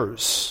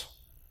Scriptures.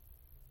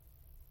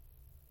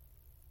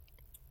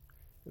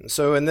 And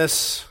so in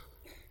this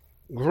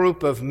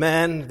group of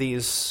men,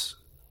 these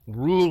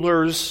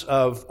rulers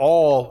of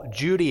all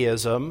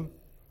Judaism,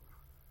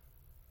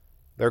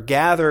 they're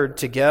gathered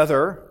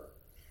together.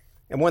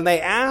 And when they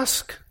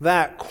ask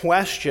that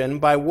question,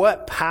 by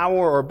what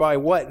power or by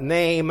what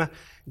name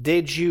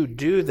did you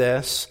do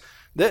this?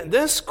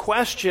 This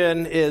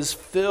question is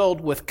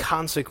filled with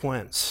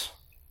consequence.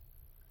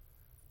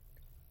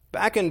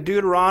 Back in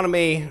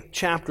Deuteronomy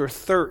chapter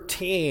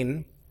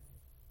 13,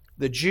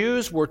 the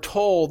Jews were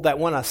told that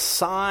when a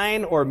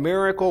sign or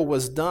miracle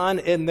was done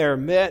in their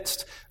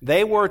midst,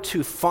 they were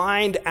to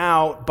find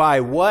out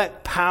by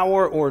what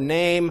power or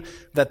name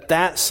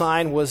that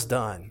sign was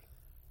done.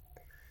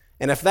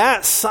 And if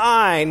that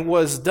sign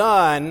was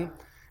done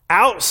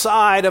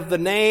outside of the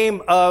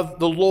name of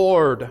the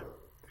Lord,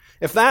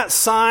 if that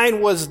sign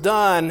was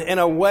done in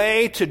a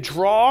way to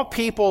draw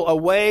people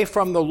away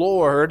from the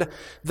Lord,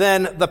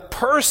 then the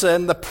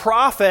person, the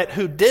prophet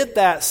who did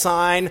that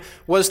sign,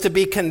 was to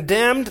be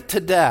condemned to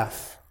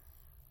death.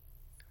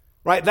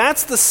 Right?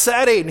 That's the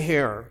setting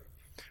here.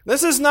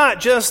 This is not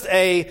just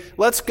a,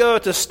 let's go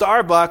to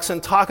Starbucks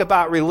and talk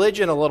about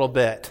religion a little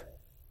bit.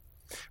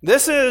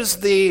 This is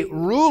the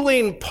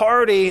ruling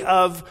party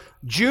of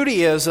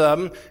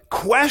Judaism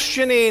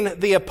questioning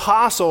the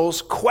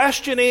apostles,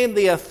 questioning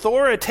the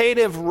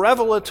authoritative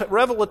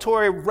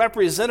revelatory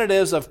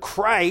representatives of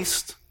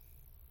Christ,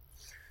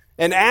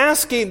 and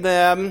asking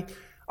them,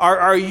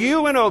 are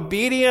you in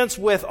obedience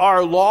with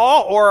our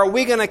law, or are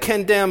we going to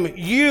condemn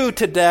you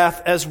to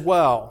death as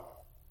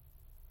well?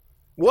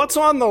 What's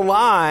on the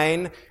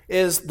line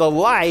is the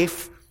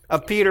life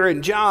of Peter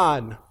and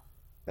John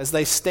as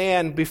they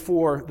stand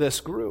before this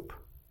group.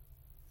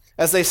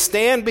 As they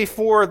stand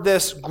before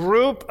this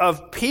group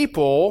of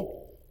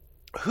people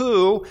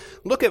who,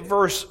 look at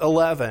verse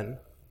 11.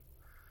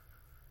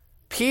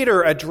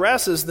 Peter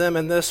addresses them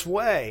in this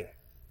way.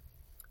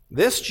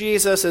 This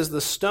Jesus is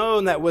the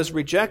stone that was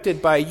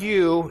rejected by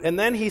you, and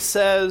then he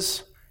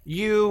says,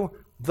 you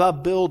the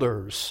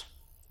builders.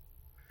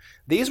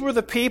 These were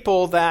the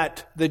people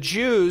that the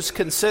Jews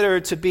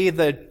considered to be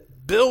the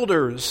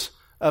builders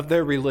of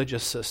their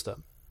religious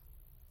system.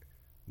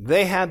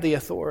 They had the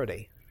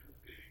authority.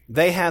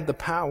 They had the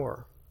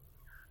power.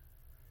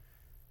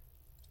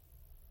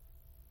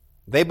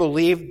 They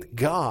believed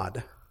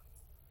God.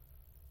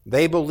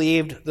 They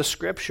believed the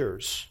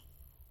Scriptures.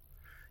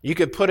 You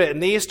could put it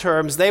in these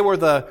terms, they were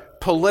the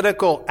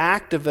political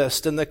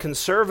activists and the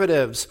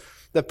conservatives,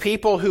 the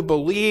people who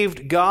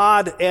believed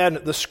God and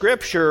the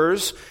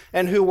Scriptures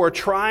and who were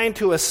trying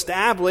to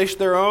establish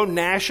their own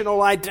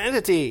national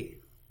identity.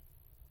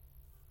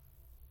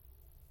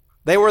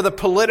 They were the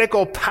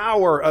political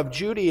power of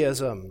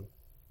Judaism.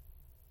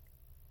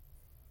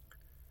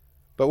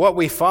 But what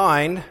we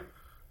find,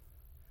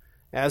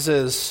 as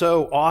is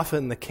so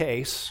often the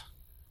case,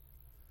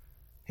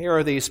 here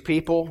are these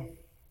people,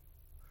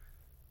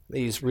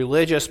 these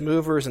religious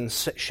movers and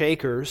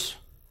shakers,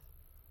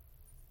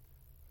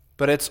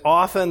 but it's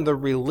often the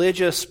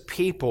religious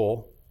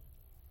people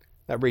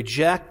that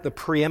reject the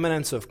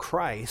preeminence of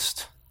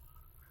Christ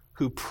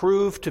who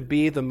prove to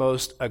be the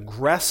most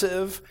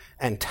aggressive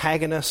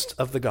antagonists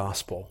of the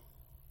gospel.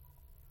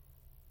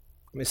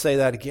 Let me say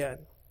that again.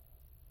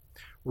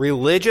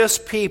 Religious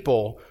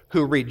people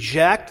who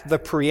reject the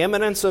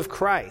preeminence of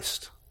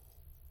Christ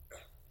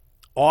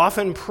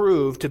often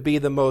prove to be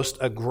the most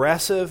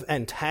aggressive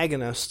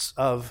antagonists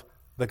of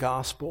the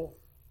gospel.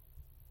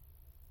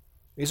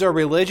 These are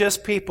religious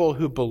people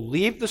who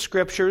believe the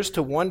Scriptures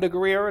to one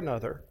degree or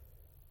another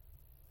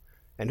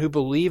and who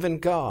believe in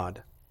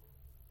God,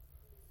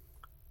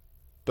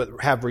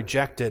 but have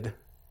rejected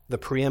the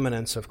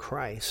preeminence of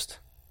Christ.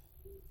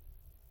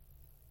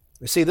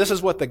 You see, this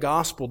is what the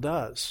gospel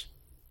does.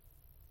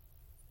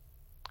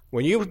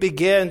 When you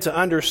begin to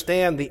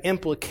understand the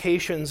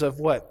implications of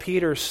what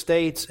Peter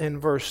states in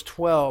verse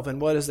 12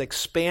 and what is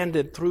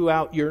expanded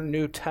throughout your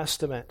New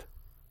Testament,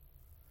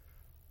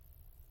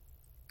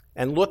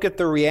 and look at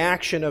the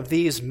reaction of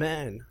these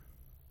men,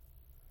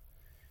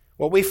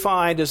 what we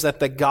find is that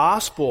the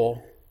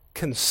gospel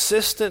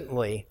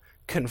consistently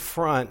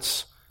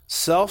confronts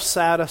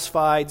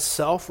self-satisfied,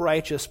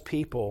 self-righteous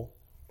people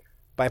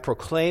by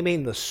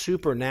proclaiming the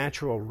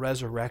supernatural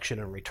resurrection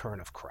and return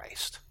of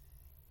Christ.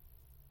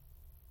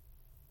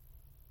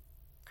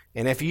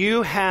 And if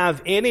you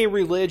have any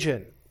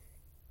religion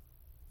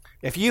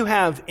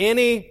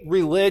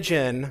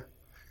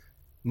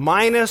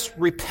minus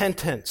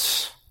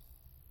repentance,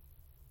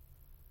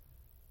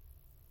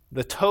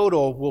 the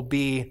total will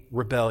be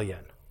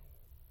rebellion.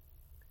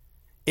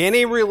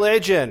 Any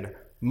religion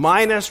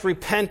minus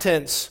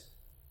repentance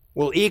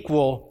will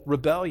equal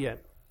rebellion.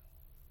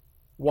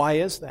 Why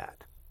is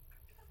that?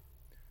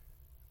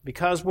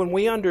 Because when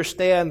we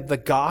understand the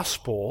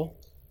gospel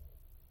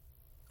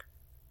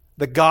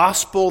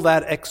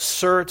that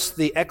asserts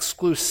the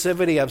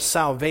exclusivity of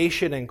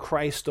salvation in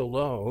Christ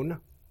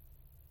alone,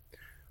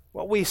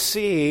 what we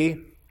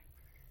see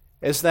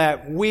is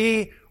that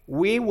we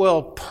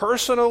will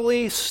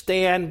personally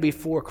stand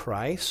before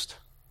Christ.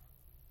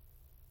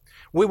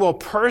 We will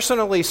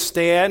personally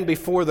stand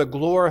before the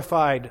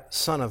glorified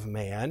Son of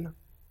Man,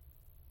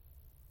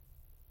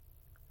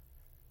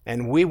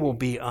 and we will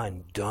be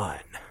undone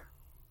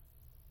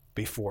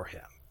before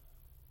Him.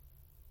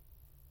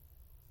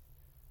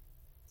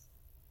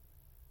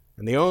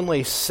 And the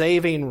only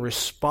saving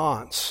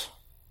response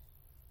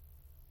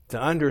to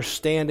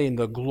understanding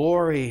the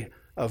glory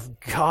of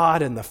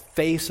God in the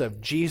face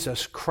of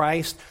Jesus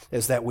Christ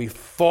is that we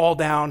fall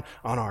down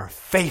on our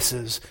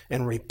faces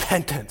in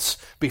repentance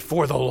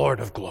before the Lord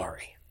of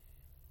glory.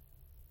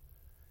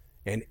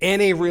 And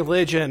any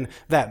religion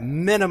that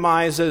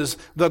minimizes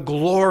the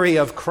glory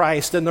of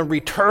Christ and the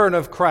return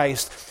of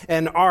Christ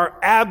and our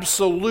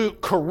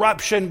absolute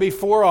corruption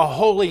before a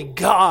holy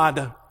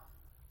God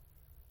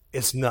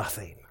is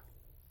nothing.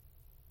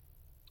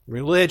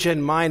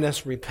 Religion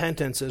minus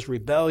repentance is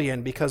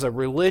rebellion, because a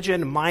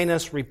religion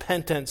minus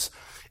repentance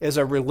is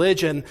a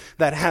religion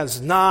that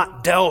has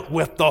not dealt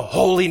with the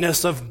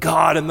holiness of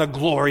God and the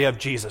glory of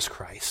Jesus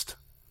Christ.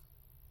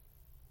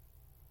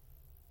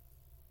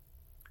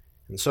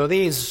 And so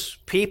these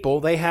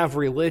people, they have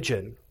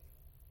religion,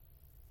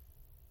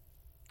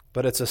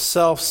 but it's a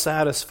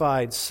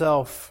self-satisfied,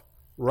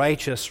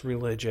 self-righteous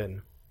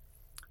religion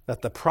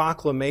that the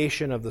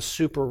proclamation of the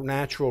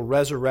supernatural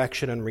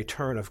resurrection and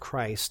return of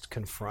Christ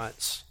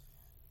confronts.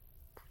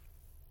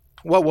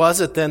 What was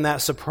it then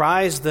that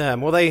surprised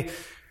them? Well,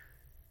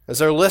 as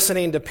they're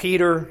listening to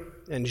Peter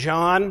and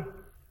John,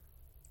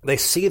 they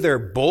see their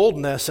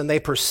boldness and they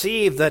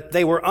perceive that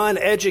they were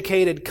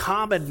uneducated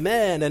common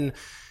men. And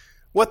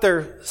what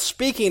they're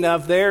speaking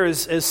of there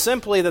is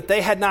simply that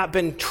they had not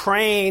been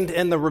trained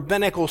in the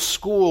rabbinical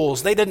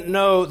schools. They didn't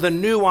know the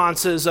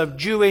nuances of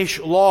Jewish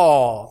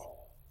law.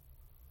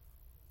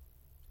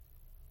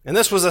 And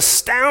this was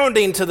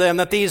astounding to them,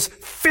 that these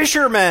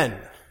fishermen,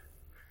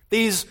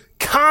 these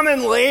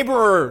common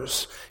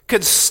laborers,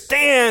 could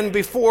stand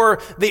before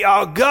the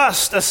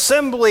august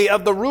assembly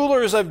of the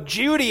rulers of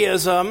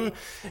Judaism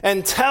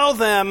and tell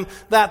them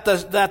that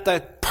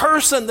the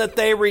person that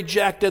they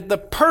rejected, the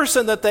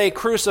person that they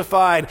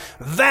crucified,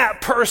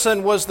 that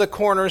person was the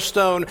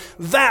cornerstone,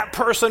 that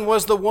person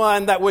was the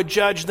one that would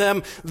judge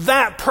them,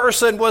 that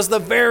person was the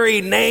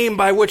very name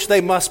by which they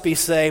must be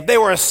saved. They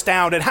were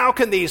astounded. How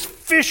can these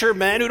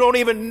fishermen who don't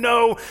even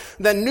know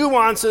the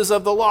nuances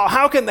of the law,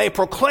 how can they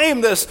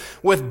proclaim this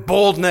with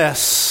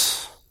boldness?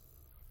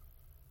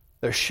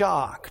 They're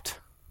shocked.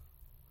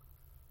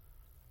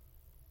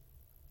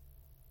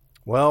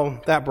 Well,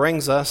 that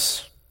brings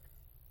us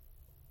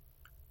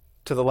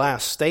to the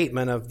last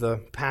statement of the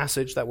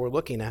passage that we're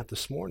looking at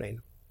this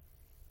morning.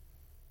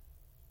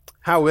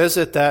 How is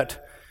it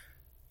that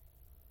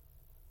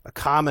a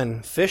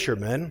common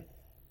fisherman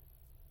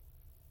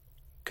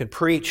could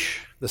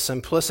preach the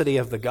simplicity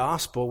of the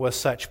gospel with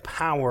such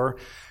power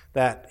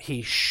that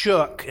he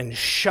shook and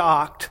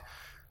shocked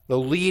the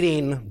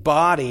leading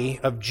body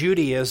of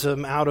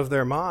Judaism out of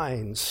their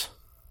minds?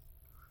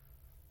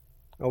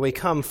 Well, we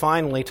come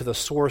finally to the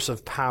source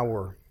of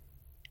power.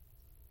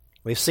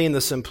 We've seen the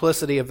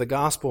simplicity of the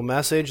gospel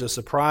message, the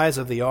surprise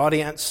of the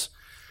audience,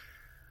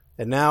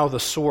 and now the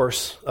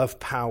source of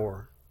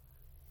power.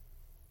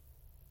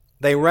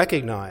 They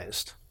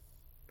recognized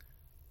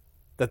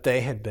that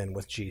they had been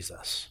with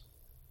Jesus.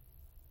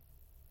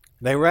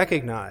 They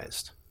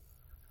recognized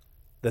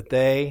that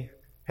they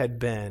had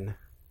been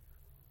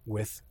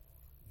with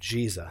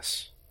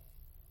Jesus.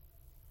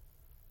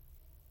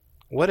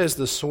 What is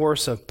the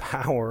source of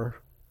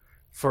power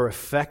for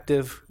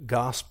effective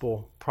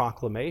gospel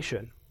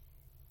proclamation?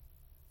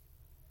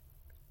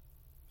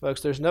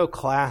 Folks, there's no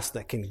class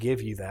that can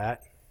give you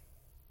that.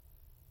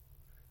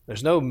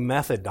 There's no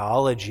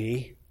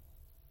methodology.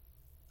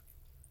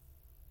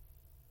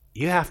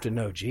 You have to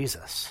know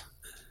Jesus.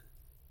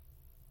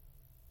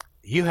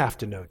 You have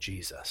to know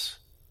Jesus.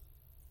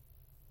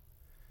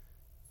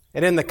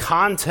 And in the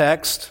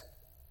context,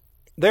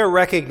 they're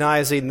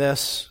recognizing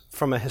this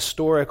from a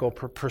historical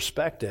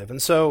perspective.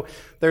 And so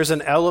there's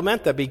an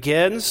element that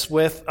begins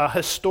with a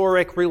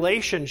historic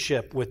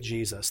relationship with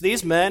Jesus.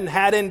 These men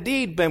had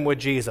indeed been with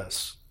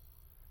Jesus.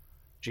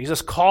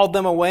 Jesus called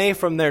them away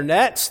from their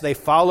nets. They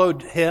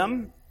followed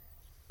him.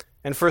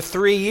 And for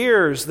 3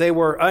 years, they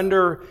were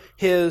under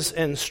his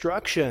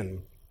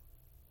instruction.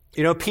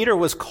 You know, Peter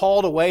was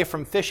called away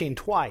from fishing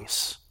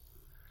twice.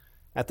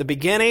 At the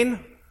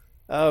beginning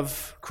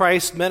of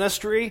Christ's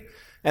ministry,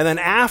 and then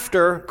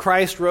after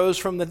Christ rose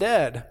from the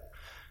dead.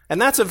 And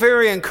that's a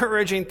very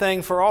encouraging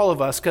thing for all of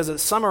us because it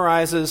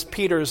summarizes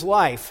Peter's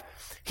life.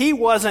 He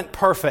wasn't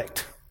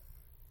perfect.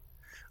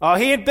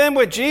 He had been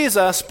with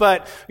Jesus,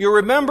 but you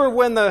remember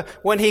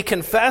when he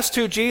confessed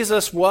who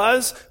Jesus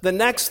was, the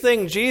next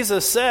thing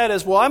Jesus said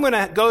is, well, I'm going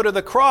to go to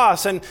the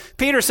cross. And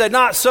Peter said,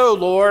 not so,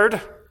 Lord.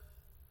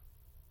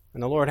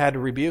 And the Lord had to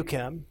rebuke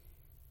him.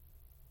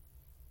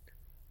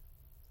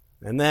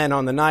 And then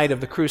on the night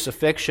of the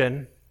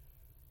crucifixion,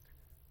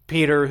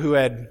 Peter, who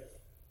had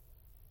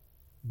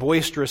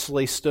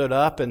boisterously stood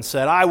up and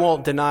said, I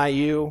won't deny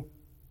you.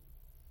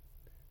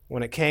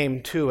 When it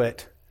came to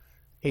it,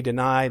 he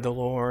denied the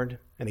Lord,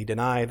 and he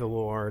denied the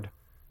Lord,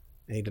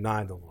 and he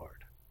denied the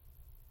Lord.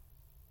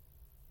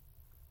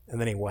 And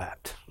then he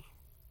wept.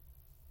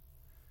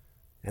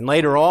 And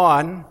later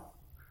on,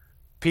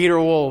 Peter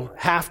will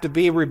have to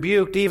be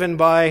rebuked even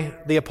by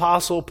the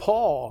Apostle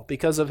Paul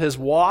because of his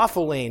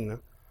waffling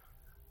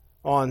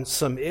on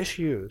some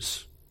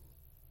issues.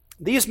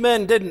 These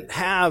men didn't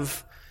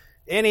have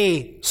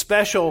any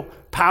special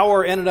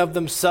power in and of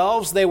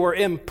themselves. They were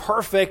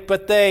imperfect,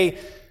 but they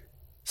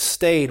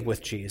stayed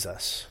with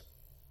Jesus.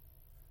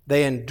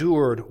 They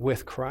endured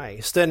with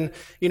Christ. And,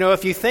 you know,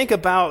 if you think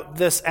about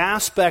this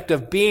aspect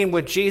of being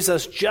with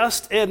Jesus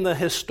just in the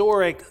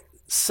historic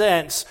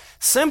sense,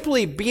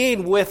 simply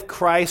being with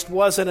Christ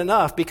wasn't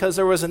enough because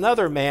there was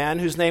another man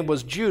whose name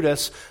was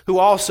Judas who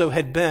also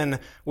had been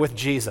with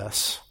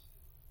Jesus.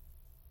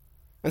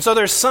 And so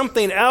there's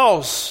something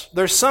else.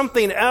 There's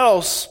something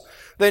else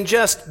than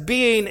just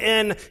being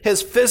in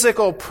his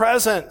physical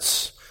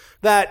presence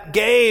that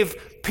gave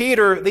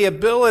Peter the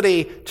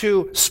ability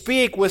to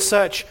speak with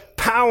such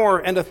power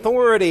and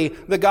authority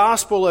the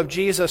gospel of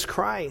Jesus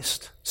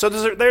Christ. So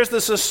there's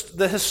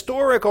the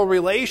historical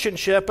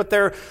relationship, but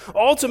there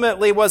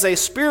ultimately was a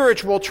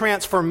spiritual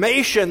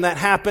transformation that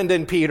happened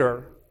in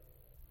Peter.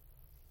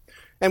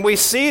 And we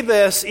see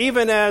this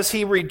even as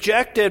he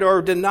rejected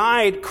or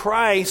denied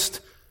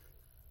Christ,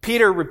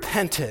 Peter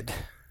repented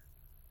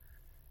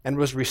and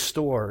was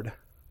restored.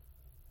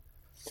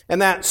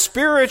 And that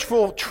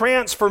spiritual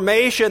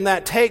transformation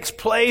that takes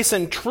place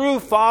in true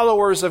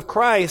followers of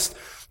Christ,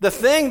 the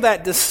thing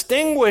that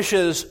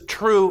distinguishes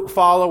true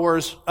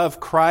followers of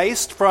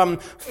Christ from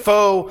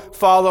faux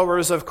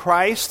followers of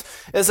Christ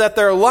is that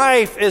their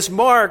life is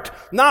marked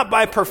not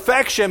by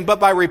perfection, but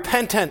by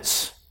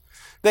repentance.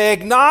 They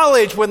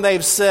acknowledge when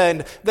they've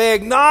sinned. They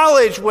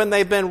acknowledge when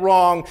they've been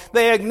wrong.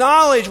 They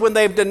acknowledge when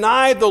they've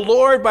denied the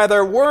Lord by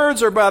their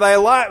words or by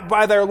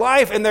their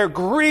life, and they're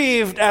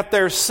grieved at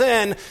their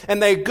sin,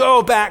 and they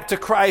go back to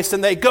Christ,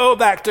 and they go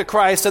back to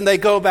Christ, and they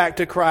go back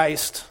to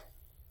Christ.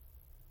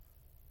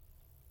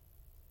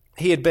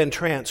 He had been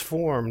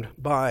transformed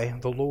by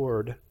the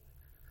Lord.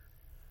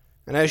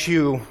 And as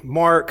you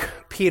mark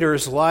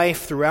Peter's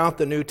life throughout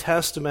the New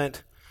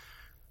Testament,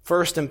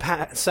 1st and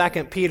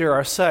 2nd Peter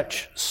are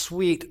such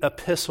sweet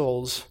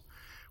epistles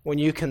when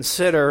you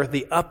consider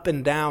the up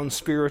and down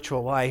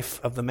spiritual life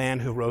of the man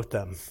who wrote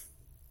them.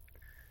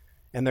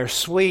 And they're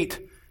sweet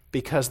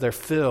because they're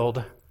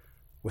filled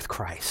with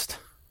Christ.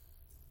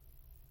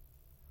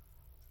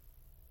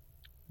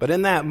 But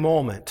in that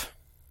moment,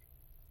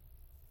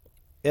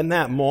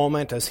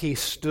 as he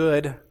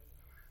stood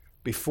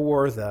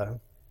before the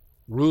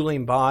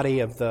ruling body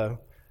of the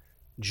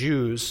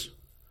Jews,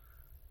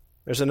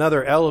 there's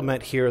another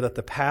element here that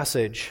the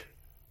passage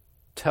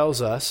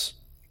tells us.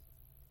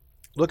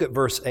 Look at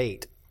verse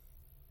 8.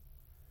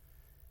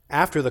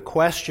 After the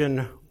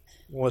question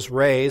was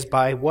raised,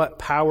 by what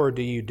power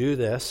do you do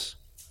this?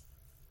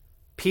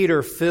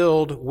 Peter,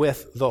 filled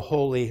with the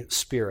Holy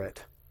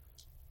Spirit,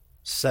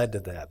 said to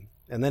them.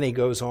 And then he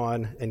goes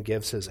on and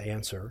gives his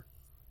answer.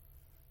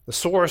 The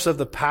source of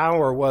the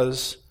power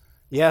was,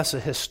 yes, a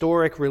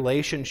historic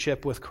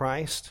relationship with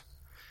Christ,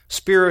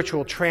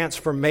 spiritual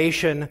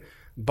transformation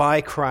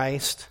by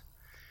Christ,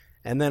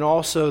 and then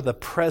also the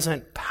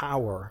present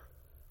power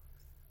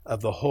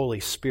of the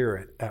Holy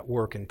Spirit at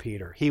work in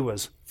Peter. He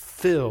was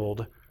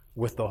filled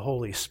with the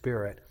Holy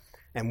Spirit.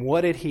 And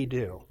what did he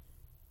do?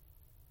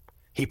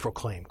 He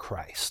proclaimed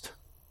Christ.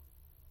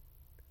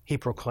 He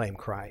proclaimed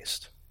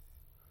Christ.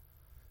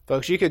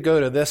 Folks, you could go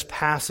to this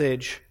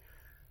passage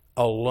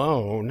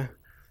alone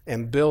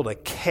and build a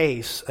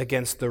case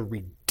against the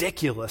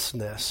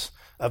ridiculousness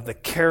of the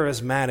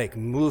charismatic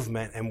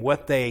movement and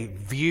what they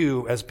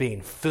view as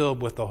being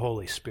filled with the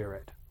Holy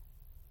Spirit.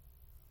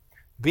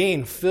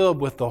 Being filled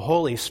with the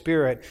Holy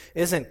Spirit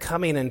isn't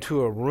coming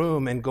into a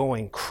room and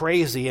going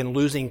crazy and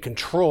losing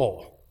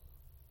control.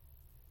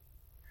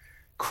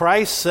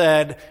 Christ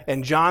said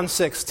in John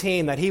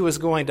 16 that he was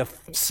going to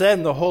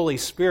send the Holy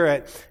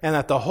Spirit and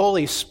that the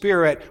Holy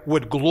Spirit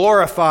would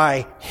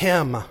glorify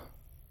him.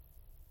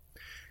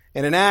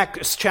 And in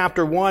Acts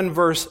chapter 1,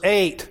 verse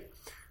 8,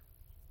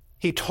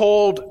 he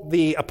told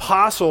the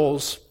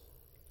apostles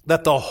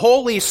that the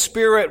Holy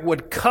Spirit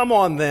would come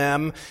on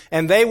them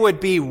and they would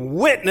be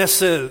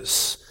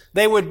witnesses.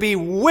 They would be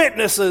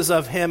witnesses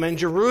of him in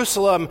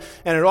Jerusalem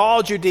and in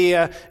all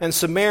Judea and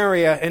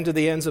Samaria and to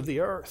the ends of the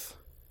earth.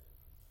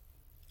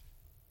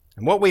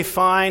 And what we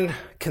find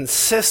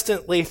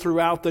consistently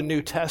throughout the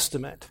New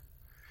Testament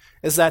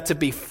is that to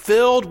be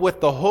filled with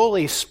the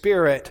Holy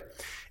Spirit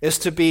is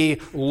to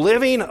be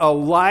living a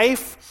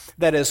life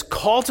that is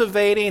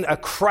cultivating a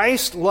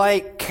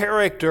Christ-like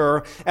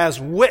character as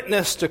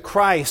witness to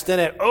Christ,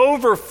 and it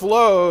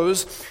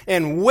overflows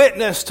in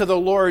witness to the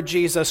Lord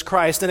Jesus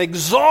Christ and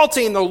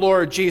exalting the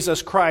Lord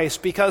Jesus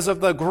Christ because of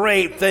the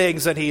great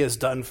things that he has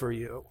done for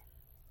you.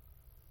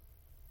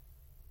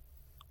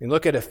 You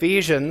look at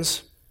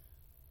Ephesians,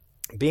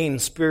 being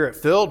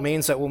Spirit-filled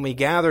means that when we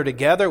gather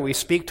together, we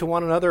speak to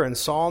one another in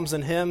psalms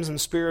and hymns and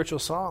spiritual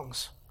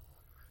songs.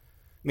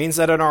 It means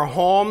that in our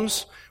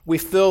homes, we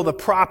fill the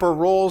proper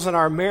roles in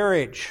our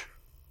marriage.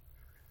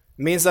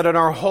 It means that in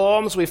our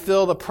homes, we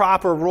fill the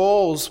proper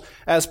roles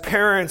as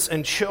parents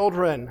and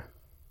children.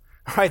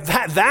 All right,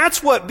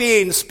 that's what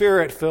being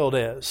Spirit-filled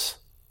is.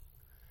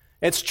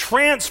 It's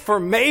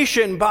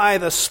transformation by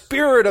the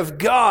Spirit of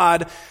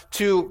God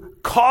to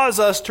cause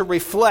us to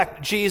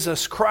reflect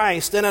Jesus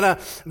Christ. And in a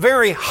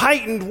very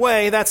heightened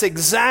way, that's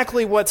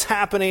exactly what's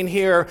happening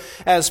here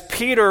as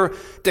Peter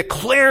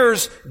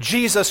declares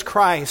Jesus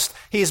Christ.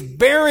 He's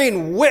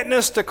bearing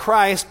witness to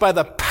Christ by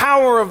the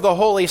power of the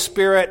Holy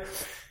Spirit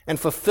and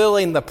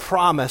fulfilling the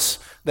promise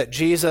that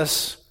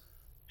Jesus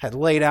had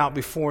laid out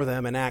before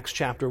them in Acts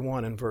chapter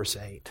 1 and verse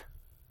 8.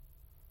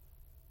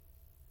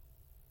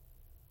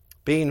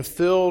 Being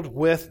filled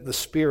with the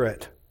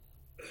Spirit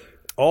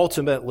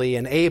ultimately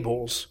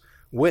enables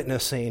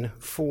witnessing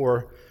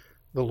for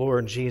the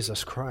Lord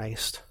Jesus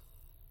Christ.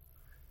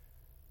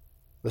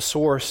 The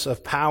source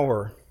of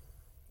power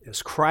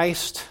is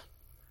Christ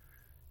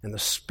and the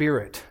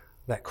Spirit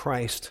that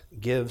Christ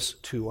gives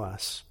to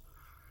us.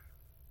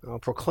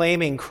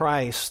 Proclaiming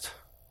Christ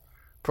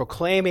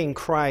Proclaiming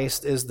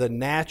Christ is the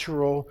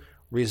natural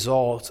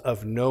result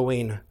of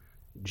knowing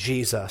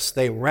Jesus.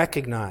 They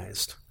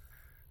recognized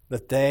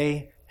that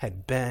they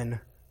had been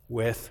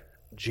with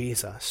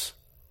Jesus.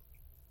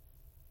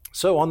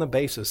 So on the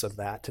basis of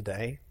that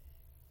today,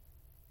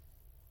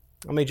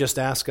 let me just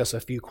ask us a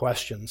few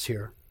questions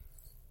here.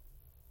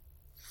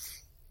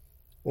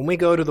 When we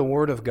go to the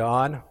Word of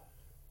God,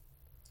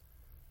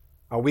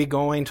 are we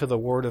going to the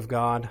Word of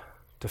God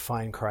to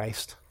find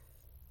Christ?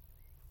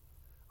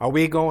 Are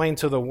we going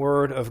to the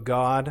Word of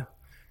God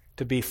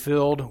to be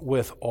filled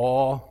with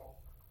awe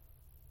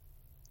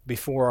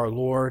before our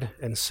Lord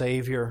and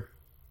Savior,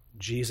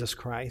 Jesus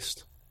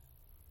Christ?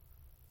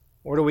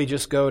 Or do we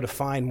just go to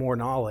find more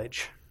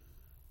knowledge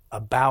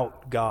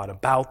about God,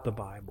 about the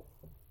Bible?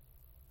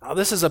 Now,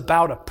 this is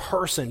about a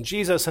person.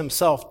 Jesus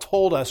himself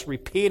told us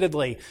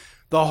repeatedly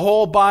the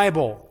whole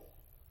Bible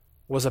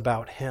was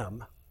about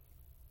him.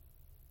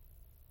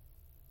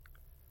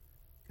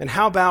 And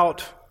how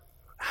about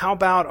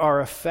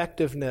our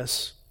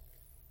effectiveness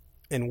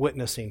in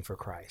witnessing for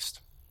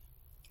Christ?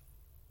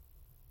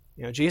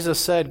 Jesus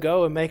said,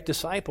 go and make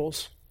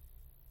disciples.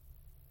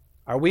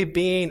 Are we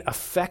being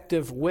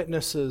effective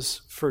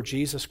witnesses for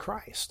Jesus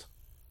Christ?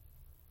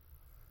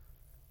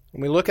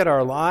 When we look at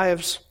our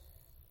lives,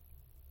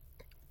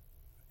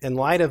 in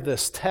light of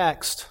this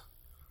text,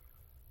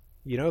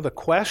 the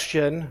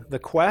question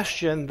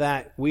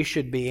that we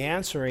should be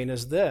answering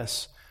is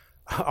this: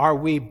 Are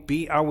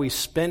we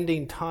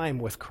spending time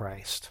with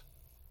Christ?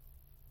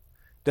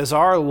 Does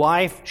our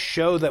life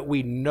show that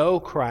we know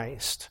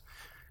Christ?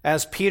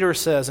 As Peter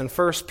says in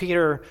 1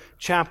 Peter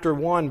chapter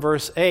 1,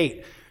 verse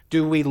 8,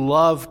 do we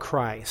love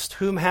Christ?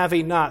 Whom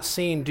having not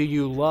seen do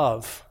you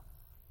love?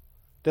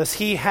 Does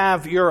he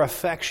have your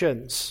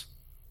affections?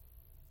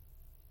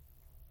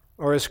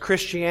 Or is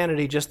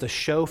Christianity just a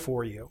show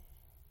for you?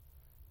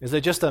 Is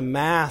it just a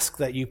mask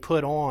that you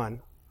put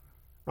on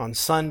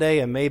Sunday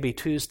and maybe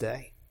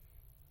Tuesday?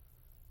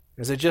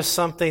 Is it just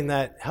something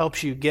that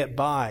helps you get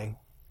by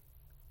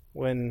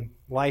when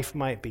life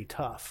might be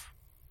tough?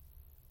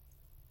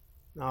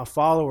 Now,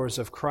 followers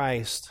of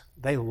Christ,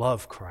 they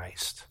love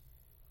Christ.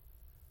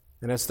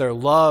 And it's their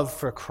love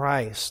for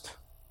Christ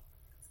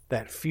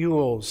that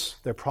fuels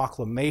their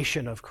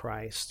proclamation of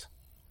Christ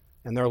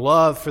and their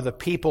love for the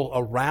people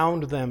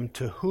around them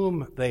to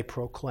whom they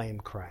proclaim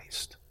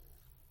Christ.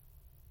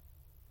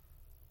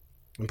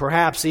 And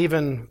perhaps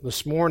even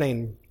this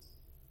morning,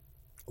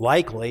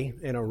 likely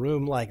in a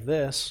room like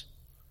this,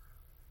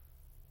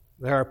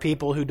 there are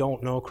people who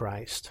don't know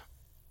Christ.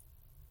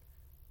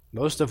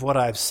 Most of what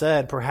I've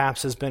said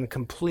perhaps has been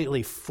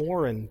completely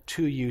foreign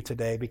to you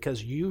today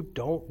because you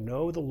don't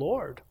know the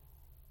Lord.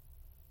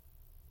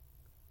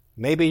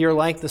 Maybe you're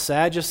like the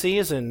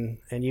Sadducees and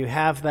you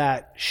have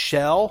that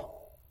shell.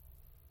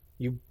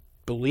 You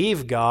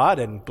believe God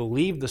and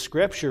believe the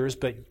Scriptures,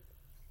 but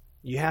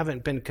you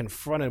haven't been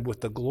confronted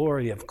with the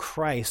glory of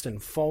Christ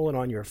and fallen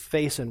on your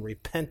face in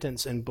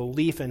repentance and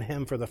belief in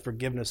Him for the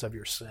forgiveness of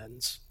your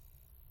sins.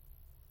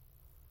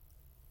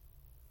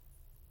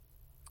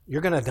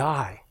 You're going to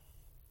die.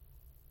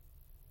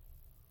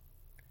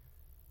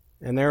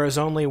 And there is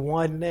only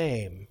one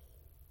name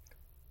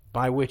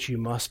by which you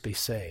must be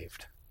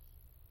saved.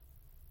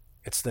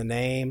 It's the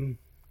name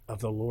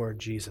of the Lord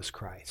Jesus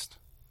Christ.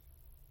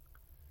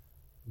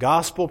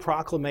 Gospel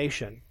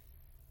proclamation,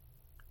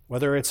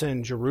 whether it's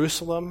in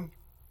Jerusalem,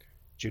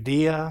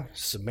 Judea,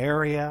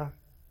 Samaria,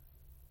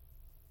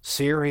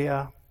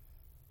 Syria,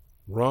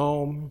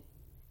 Rome,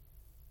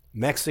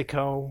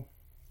 Mexico,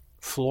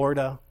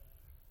 Florida,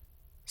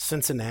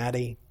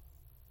 Cincinnati,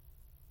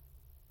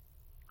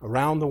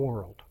 around the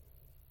world.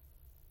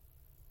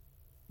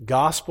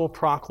 Gospel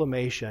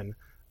proclamation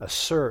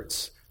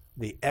asserts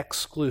the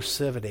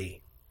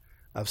exclusivity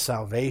of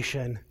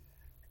salvation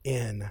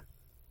in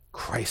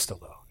Christ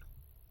alone.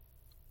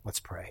 Let's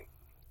pray.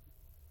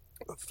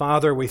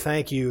 Father, we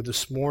thank you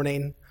this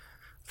morning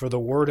for the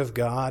Word of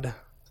God,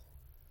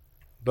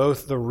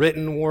 both the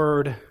written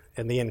Word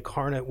and the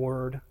incarnate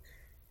Word.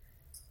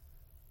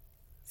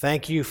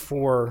 Thank you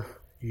for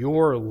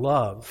your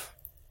love.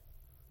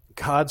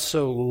 God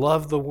so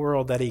loved the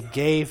world that He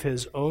gave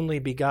His only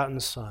begotten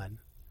Son,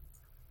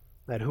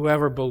 that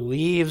whoever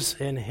believes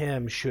in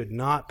Him should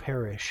not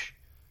perish,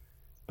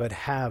 but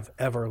have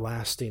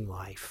everlasting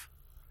life.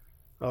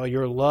 Oh,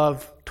 your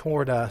love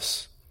toward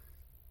us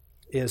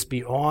is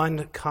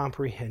beyond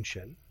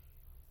comprehension,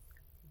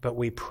 but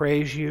we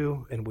praise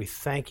you and we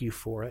thank you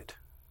for it.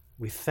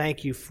 We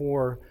thank you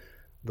for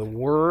the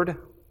Word,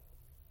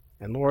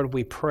 and Lord,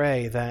 we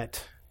pray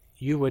that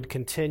you would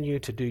continue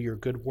to do your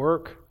good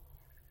work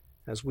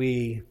as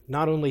we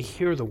not only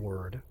hear the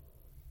Word,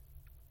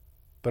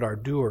 but are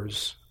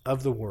doers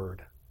of the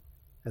Word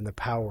and the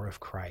power of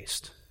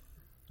Christ.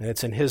 And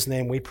it's in His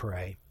name we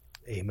pray.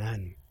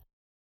 Amen.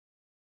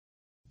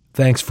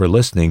 Thanks for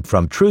listening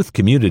from Truth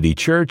Community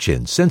Church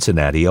in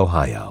Cincinnati,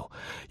 Ohio.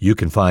 You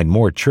can find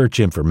more church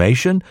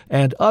information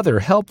and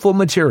other helpful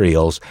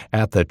materials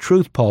at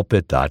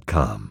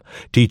thetruthpulpit.com,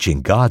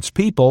 teaching God's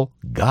people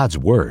God's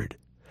Word.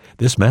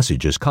 This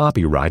message is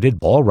copyrighted,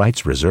 all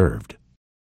rights reserved.